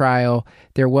in this trial.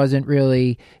 There wasn't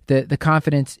really the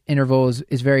confidence interval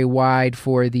is very wide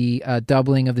for the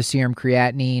doubling of the serum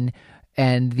creatinine,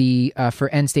 and the for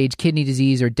end-stage kidney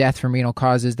disease or death from renal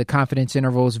causes, the confidence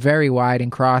interval is very wide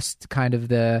and crossed kind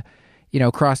of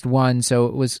crossed one, so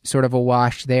it was sort of a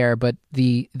wash there. But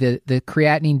the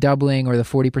creatinine doubling or the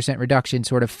 40% reduction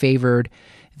sort of favored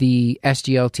the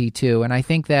SGLT2, and I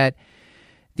think that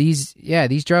these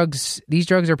drugs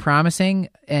are promising.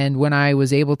 And when I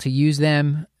was able to use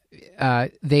them,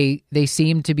 they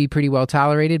seemed to be pretty well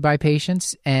tolerated by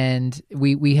patients. And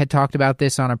we had talked about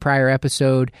this on a prior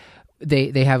episode.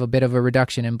 They have a bit of a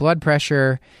reduction in blood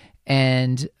pressure,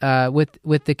 and with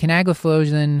the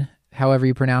canagliflozin, however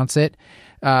you pronounce it,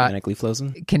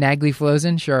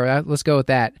 canagliflozin, sure, let's go with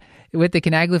that. With the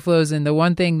canagliflozin, the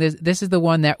one thing, this is the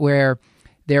one that where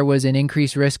there was an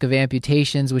increased risk of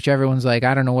amputations, which everyone's like,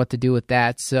 I don't know what to do with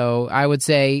that. So I would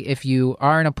say if you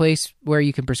are in a place where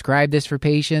you can prescribe this for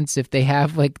patients, if they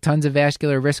have like tons of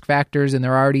vascular risk factors and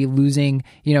they're already losing,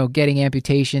 getting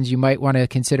amputations, you might want to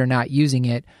consider not using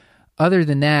it. Other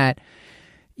than that,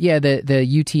 yeah, the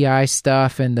UTI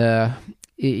stuff and the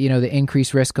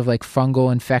increased risk of like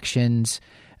fungal infections,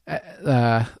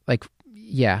 I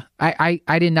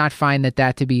did not find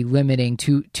that to be limiting,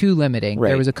 too limiting. Right.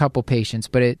 There was a couple patients,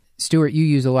 but Stuart, you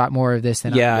use a lot more of this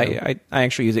than I do. I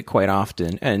actually use it quite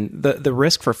often. And the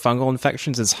risk for fungal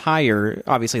infections is higher,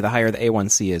 obviously the higher the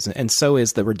A1C is, and so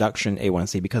is the reduction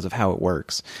A1C because of how it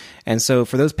works. And so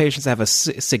for those patients that have a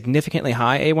significantly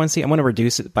high A1C, I'm going to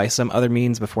reduce it by some other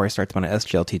means before I start them on an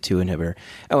SGLT2 inhibitor.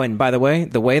 Oh, and by the way,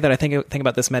 the way that I think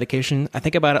about this medication, I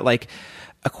think about it like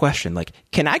a question, like,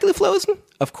 can canagliflozin?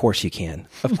 Of course you can.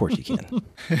 Of course you can.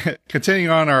 Continuing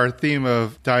on our theme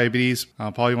of diabetes,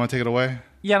 Paul, you want to take it away?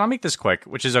 Yeah, and I'll make this quick,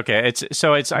 which is okay.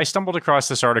 I stumbled across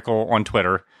this article on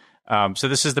Twitter. So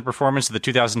this is the performance of the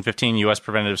 2015 U.S.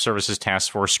 Preventative Services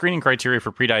Task Force screening criteria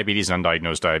for prediabetes and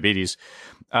undiagnosed diabetes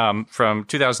from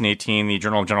 2018, the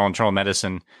Journal of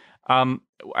Medicine.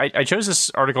 I chose this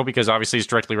article because obviously it's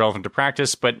directly relevant to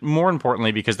practice, but more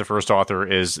importantly because the first author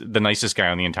is the nicest guy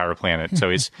on the entire planet. So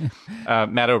he's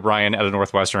Matt O'Brien out of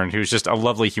Northwestern, who's just a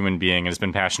lovely human being and has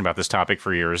been passionate about this topic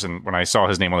for years. And when I saw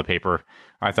his name on the paper,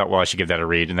 I thought, well, I should give that a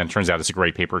read. And then it turns out it's a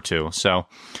great paper too. So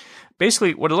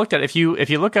basically what it looked at, if you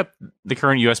look up the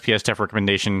current USPSTF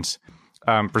recommendations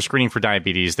for screening for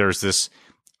diabetes, there's this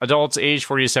adults aged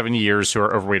 40 to 70 years who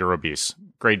are overweight or obese,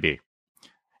 grade B.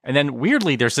 And then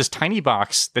weirdly, there's this tiny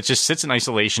box that just sits in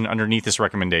isolation underneath this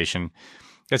recommendation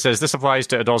that says this applies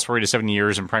to adults 40 to 70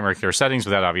 years in primary care settings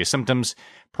without obvious symptoms.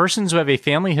 Persons who have a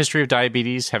family history of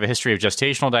diabetes, have a history of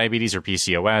gestational diabetes or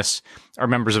PCOS, are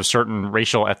members of certain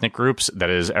racial ethnic groups, that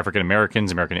is African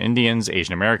Americans, American Indians,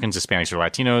 Asian Americans, Hispanics or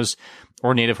Latinos,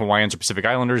 or Native Hawaiians or Pacific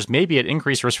Islanders may be at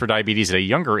increased risk for diabetes at a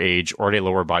younger age or at a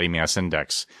lower body mass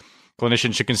index.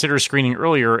 Clinicians should consider screening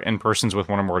earlier in persons with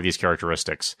one or more of these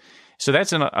characteristics. So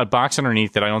that's in a box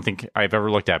underneath that I don't think I've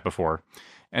ever looked at before.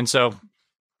 And so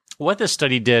what this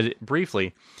study did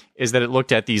briefly is that it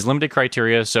looked at these limited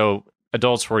criteria, so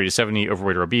adults 40 to 70,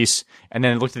 overweight or obese, and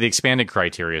then it looked at the expanded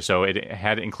criteria. So it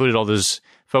had included all those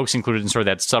folks included in sort of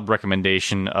that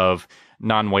sub-recommendation of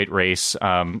non-white race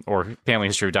or family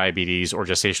history of diabetes or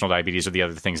gestational diabetes or the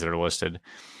other things that are listed.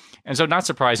 And so not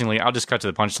surprisingly, I'll just cut to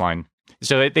the punchline.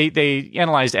 So they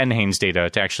analyzed NHANES data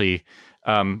to actually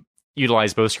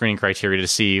utilized both screening criteria to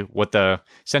see what the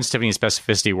sensitivity and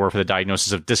specificity were for the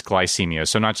diagnosis of dysglycemia.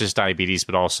 So not just diabetes,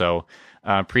 but also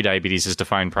prediabetes is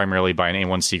defined primarily by an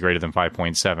A1C greater than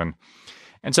 5.7.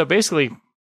 And so basically,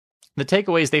 the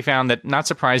takeaways, they found that, not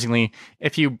surprisingly,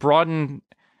 if you broaden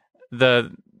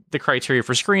the criteria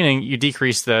for screening, you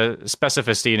decrease the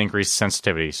specificity and increase the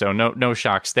sensitivity. So no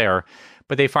shocks there.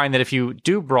 But they find that if you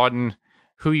do broaden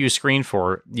who you screen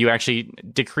for, you actually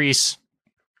decrease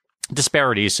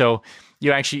disparities. So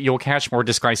you'll catch more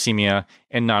dysglycemia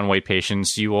in non-white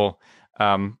patients. You will,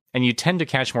 and you tend to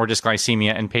catch more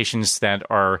dysglycemia in patients that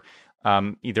are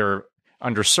either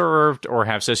underserved or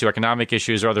have socioeconomic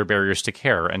issues or other barriers to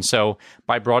care. And so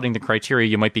by broadening the criteria,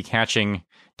 you might be catching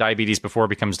diabetes before it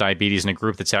becomes diabetes in a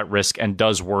group that's at risk and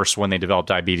does worse when they develop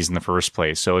diabetes in the first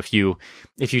place. So if you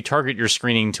target your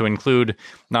screening to include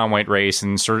non-white race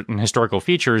and certain historical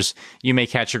features, you may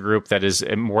catch a group that is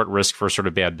more at risk for sort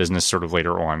of bad business sort of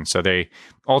later on. So they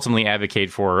ultimately advocate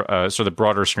for sort of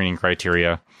broader screening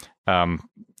criteria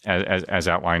as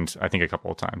outlined, I think, a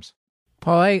couple of times.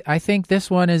 Paul, I think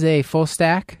this one is a full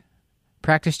stack,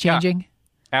 practice changing.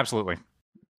 Yeah, absolutely.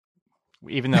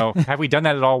 Even though, have we done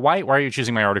that at all? Why are you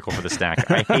choosing my article for the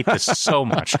stack? I hate this so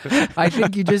much. I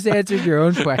think you just answered your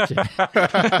own question.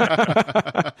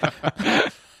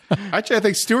 Actually, I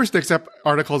think Stuart's next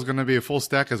article is going to be a full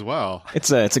stack as well.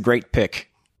 It's a great pick.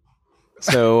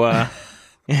 So,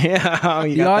 yeah,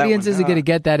 the audience isn't going to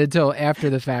get that until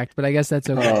after the fact, but I guess that's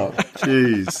okay. Oh,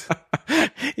 jeez.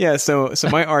 Yeah, so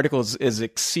my article is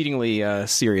exceedingly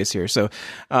serious here. So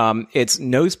it's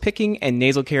nose picking and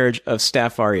nasal carriage of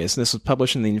Staph aureus. This was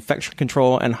published in the Infection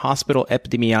Control and Hospital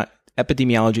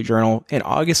Epidemiology Journal in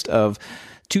August of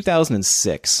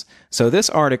 2006. So this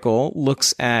article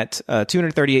looks at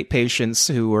 238 patients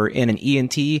who were in an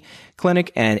ENT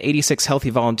clinic and 86 healthy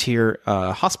volunteer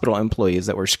hospital employees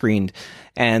that were screened,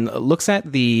 and looks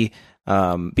at the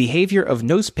behavior of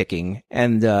nose picking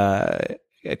and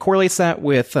it correlates that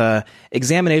with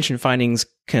examination findings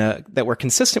that were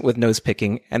consistent with nose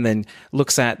picking, and then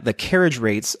looks at the carriage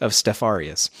rates of Staph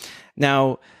aureus.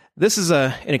 Now, this is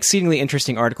an exceedingly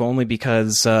interesting article only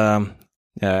because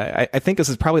I think this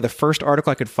is probably the first article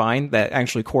I could find that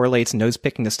actually correlates nose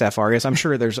picking to Staph aureus. I'm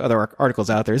sure there's other articles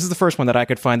out there. This is the first one that I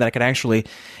could find that I could actually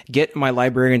get my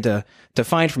librarian to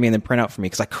find for me and then print out for me,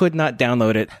 because I could not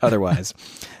download it otherwise.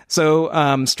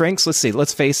 So strengths, let's see.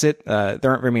 Let's face it, there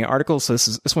aren't very many articles, so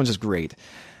this one's just great.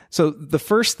 So the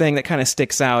first thing that kind of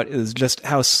sticks out is just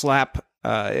how it's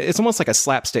almost like a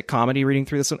slapstick comedy reading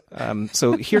through this one.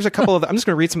 So here's a couple I'm just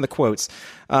going to read some of the quotes.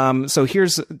 So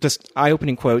here's just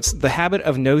eye-opening quotes. The habit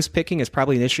of nose picking is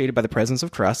probably initiated by the presence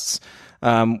of crusts.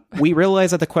 We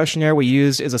realize that the questionnaire we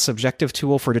used is a subjective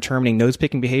tool for determining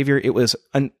nose-picking behavior. It was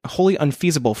wholly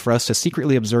unfeasible for us to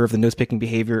secretly observe the nose-picking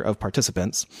behavior of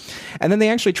participants. And then they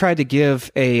actually tried to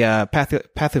give a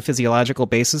pathophysiological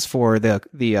basis for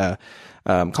the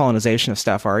colonization of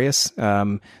Staph aureus.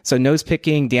 So nose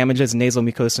picking damages nasal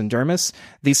mucosa and dermis.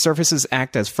 These surfaces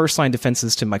act as first-line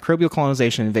defenses to microbial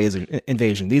colonization and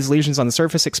invasion. These lesions on the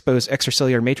surface expose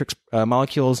extracellular matrix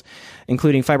molecules,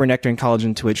 including fibronectin and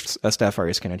collagen, to which Staph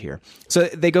aureus can adhere. So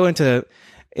they go into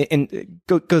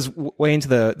goes way into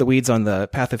the weeds on the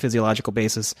pathophysiological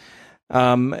basis.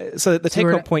 So the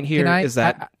take-home point here is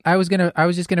that I was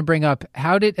just gonna bring up,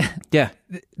 how did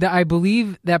I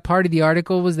believe that part of the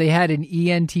article was they had an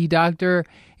ENT doctor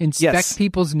inspect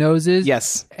people's noses,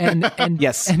 and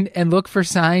and look for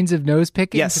signs of nose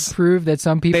picking to prove that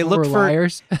some people were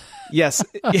liars. Yes,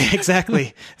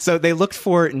 exactly. So they looked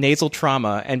for nasal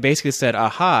trauma and basically said,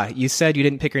 aha, you said you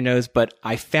didn't pick your nose, but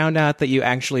I found out that you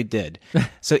actually did.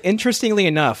 So interestingly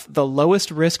enough, the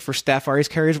lowest risk for Staph aureus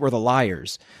carriers were the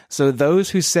liars. So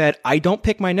those who said, I don't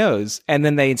pick my nose, and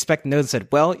then they inspect the nose and said,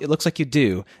 well, it looks like you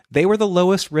do, they were the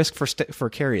lowest risk for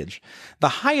carriage. The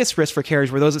highest risk for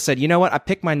carriage were those that said, you know what, I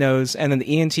picked my nose, and then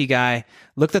the ENT guy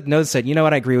looked at the nose and said, you know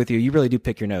what, I agree with you, you really do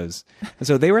pick your nose. And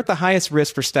so they were at the highest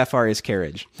risk for Staph aureus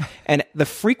carriage. And the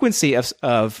frequency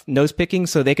of nose picking,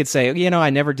 so they could say, you know, I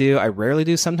never do, I rarely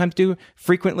do, sometimes do,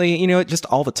 frequently, you know, just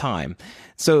all the time.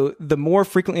 So the more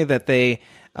frequently that they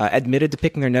admitted to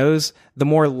picking their nose, the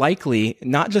more likely,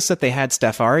 not just that they had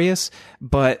Staph aureus,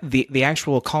 but the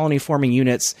actual colony forming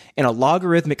units in a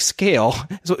logarithmic scale.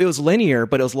 So it was linear,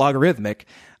 but it was logarithmic.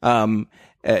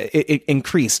 It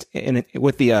increased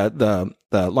with the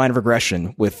line of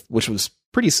regression, which was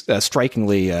pretty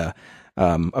strikingly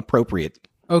appropriate.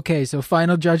 Okay, so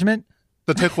final judgment.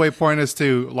 The takeaway point is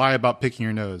to lie about picking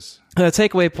your nose. The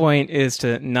takeaway point is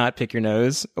to not pick your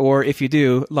nose, or if you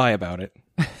do, lie about it.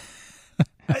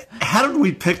 How did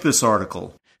we pick this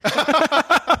article?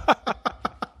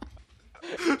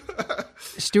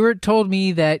 Stuart told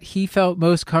me that he felt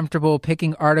most comfortable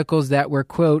picking articles that were,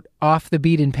 quote, off the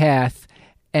beaten path,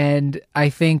 and I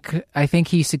think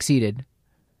he succeeded.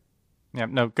 Yeah,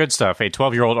 no, good stuff. A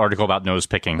 12-year-old article about nose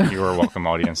picking. You are a welcome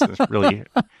audience. It's really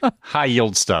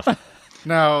high-yield stuff.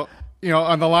 Now,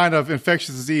 on the line of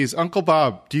infectious disease, Uncle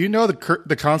Bob, do you know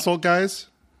the consult guys?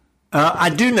 I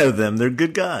do know them. They're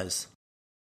good guys.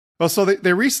 Well, so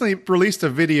they recently released a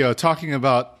video talking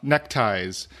about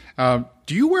neckties.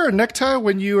 Do you wear a necktie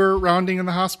when you are rounding in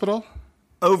the hospital?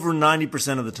 Over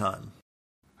 90% of the time.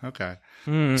 Okay.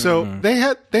 So they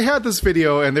had this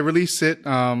video and they released it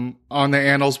on the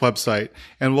Annals website,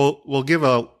 and we'll give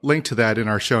a link to that in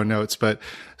our show notes. But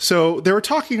so they were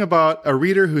talking about a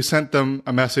reader who sent them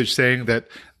a message saying that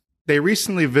they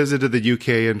recently visited the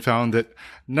UK and found that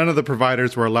none of the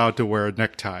providers were allowed to wear a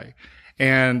necktie.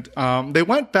 And they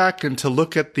went back and to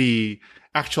look at the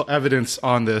actual evidence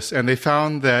on this, and they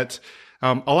found that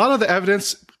a lot of the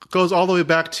evidence goes all the way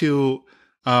back to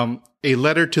a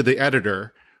letter to the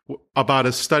editor about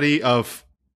a study of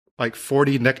like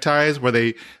 40 neckties where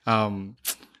they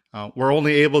were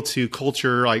only able to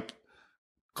culture like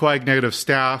coag-negative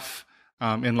staph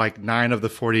in like 9 of the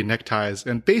 40 neckties.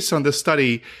 And based on this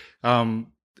study,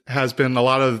 has been a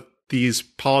lot of these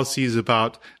policies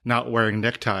about not wearing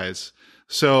neckties.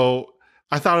 So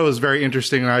I thought it was very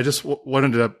interesting, and I just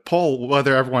wanted to poll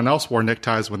whether everyone else wore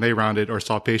neckties when they rounded or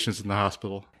saw patients in the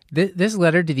hospital. This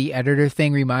letter to the editor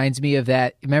thing reminds me of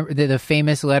that. Remember the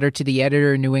famous letter to the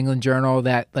editor in New England Journal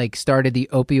that like started the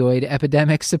opioid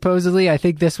epidemic, supposedly? I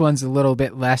think this one's a little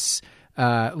bit less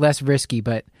risky,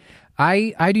 but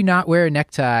I do not wear a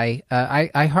necktie.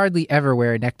 I hardly ever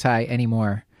wear a necktie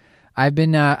anymore. I've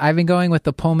been going with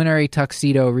the pulmonary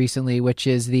tuxedo recently, which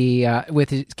is the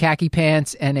with khaki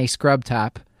pants and a scrub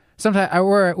top. Sometimes I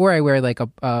wear like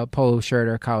a polo shirt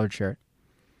or a collared shirt.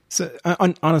 So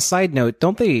on a side note,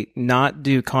 don't they not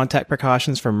do contact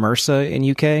precautions for MRSA in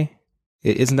UK?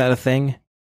 Isn't that a thing?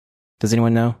 Does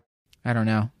anyone know? I don't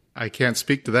know. I can't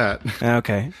speak to that.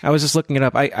 Okay. I was just looking it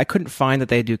up. I couldn't find that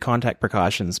they do contact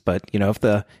precautions, but if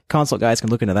the consult guys can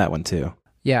look into that one too.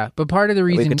 Yeah, but part of the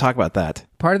reason we can talk about that.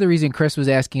 Part of the reason Chris was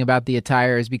asking about the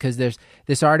attire is because there's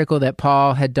this article that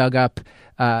Paul had dug up,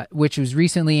 which was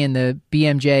recently in the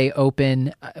BMJ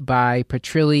Open by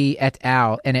Petrilli et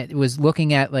al., and it was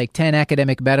looking at like 10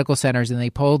 academic medical centers, and they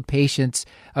polled patients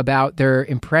about their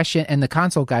impression, and the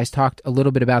consult guys talked a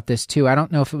little bit about this too. I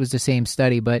don't know if it was the same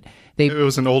study, but it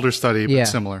was an older study, but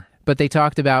similar. But they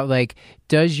talked about, like,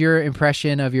 does your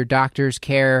impression of your doctor's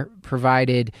care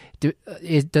provided,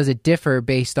 does it differ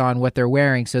based on what they're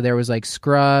wearing? So there was, like,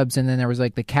 scrubs, and then there was,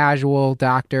 like, the casual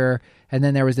doctor, and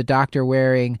then there was the doctor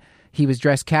he was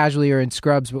dressed casually or in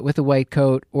scrubs but with a white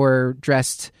coat, or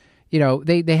dressed,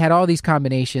 they had all these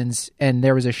combinations, and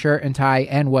there was a shirt and tie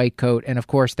and white coat, and, of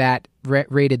course, that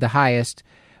rated the highest,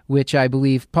 which I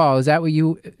believe, Paul, is that what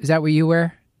you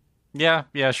wear? Yeah,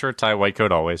 shirt, tie, white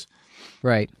coat always.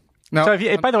 Right. Now,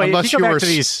 so by the way, if you go back to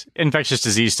these infectious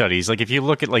disease studies, like if you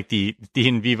look at like the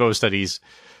in vivo studies,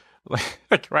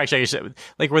 like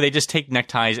where they just take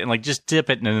neckties and like just dip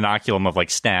it in an inoculum of like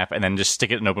staph and then just stick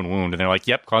it in an open wound, and they're like,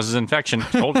 "Yep, causes infection.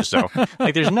 Told you so."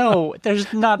 Like there's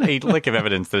not a lick of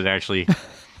evidence that it actually,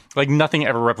 like nothing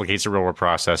ever replicates a real world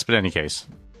process. But in any case,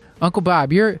 Uncle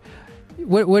Bob,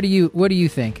 what do you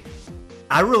think?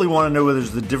 I really want to know whether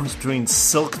there's the difference between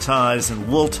silk ties and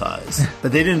wool ties.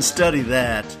 But they didn't study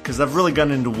that, because I've really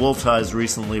gotten into wool ties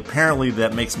recently. Apparently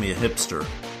that makes me a hipster.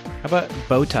 How about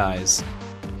bow ties?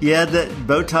 Yeah,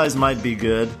 bow ties might be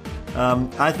good.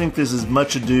 I think this is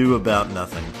much ado about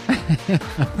nothing.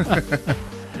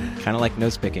 Kind of like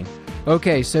nose picking.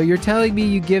 Okay, so you're telling me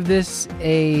you give this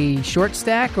a short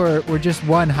stack or just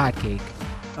one hotcake?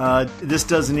 This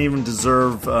doesn't even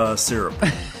deserve syrup.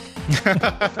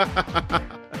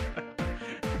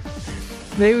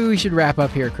 Maybe we should wrap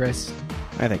up here, Chris.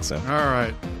 I think so. All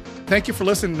right. Thank you for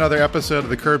listening to another episode of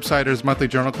the Curbsiders Monthly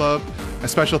Journal Club. A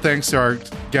special thanks to our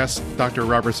guest, Dr.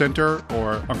 Robert Center,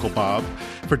 or Uncle Bob,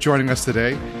 for joining us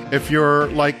today. If you're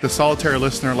like the solitary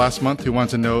listener last month who wants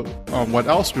to know what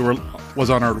else was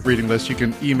on our reading list, you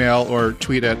can email or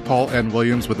tweet at Paul N.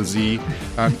 Williams with a Z,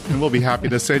 and we'll be happy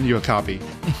to send you a copy.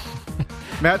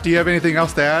 Matt, do you have anything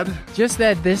else to add? Just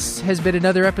that this has been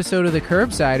another episode of the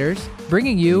Curbsiders,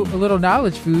 bringing you a little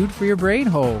knowledge food for your brain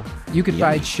hole. You can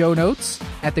find show notes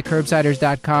at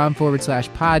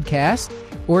thecurbsiders.com/podcast,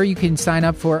 or you can sign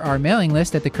up for our mailing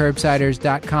list at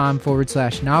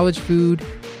thecurbsiders.com/knowledge food.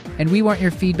 And we want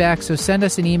your feedback, so send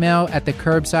us an email at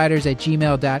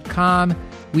thecurbsiders@gmail.com.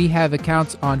 We have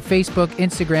accounts on Facebook,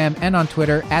 Instagram, and on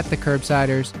Twitter at The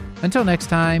Curbsiders. Until next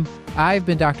time, I've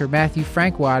been Dr. Matthew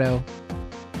Frank Watto.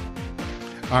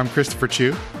 I'm Christopher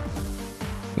Chu.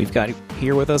 We've got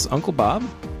here with us Uncle Bob.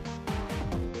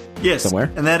 Yes,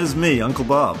 somewhere. And that is me, Uncle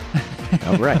Bob.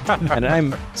 All right. And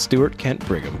I'm Stuart Kent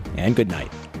Brigham. And good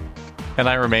night. And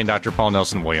I remain Dr. Paul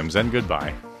Nelson Williams. And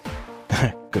goodbye.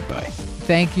 Goodbye.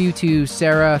 Thank you to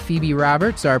Sarah Phoebe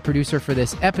Roberts, our producer for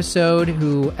this episode,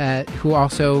 who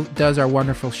also does our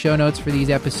wonderful show notes for these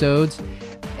episodes.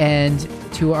 And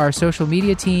to our social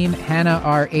media team, Hannah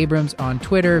R. Abrams on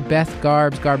Twitter, Beth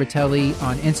Garbatelli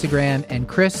on Instagram, and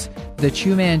Chris, the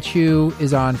Chew Man Chew,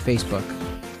 is on Facebook.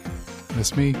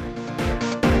 That's me.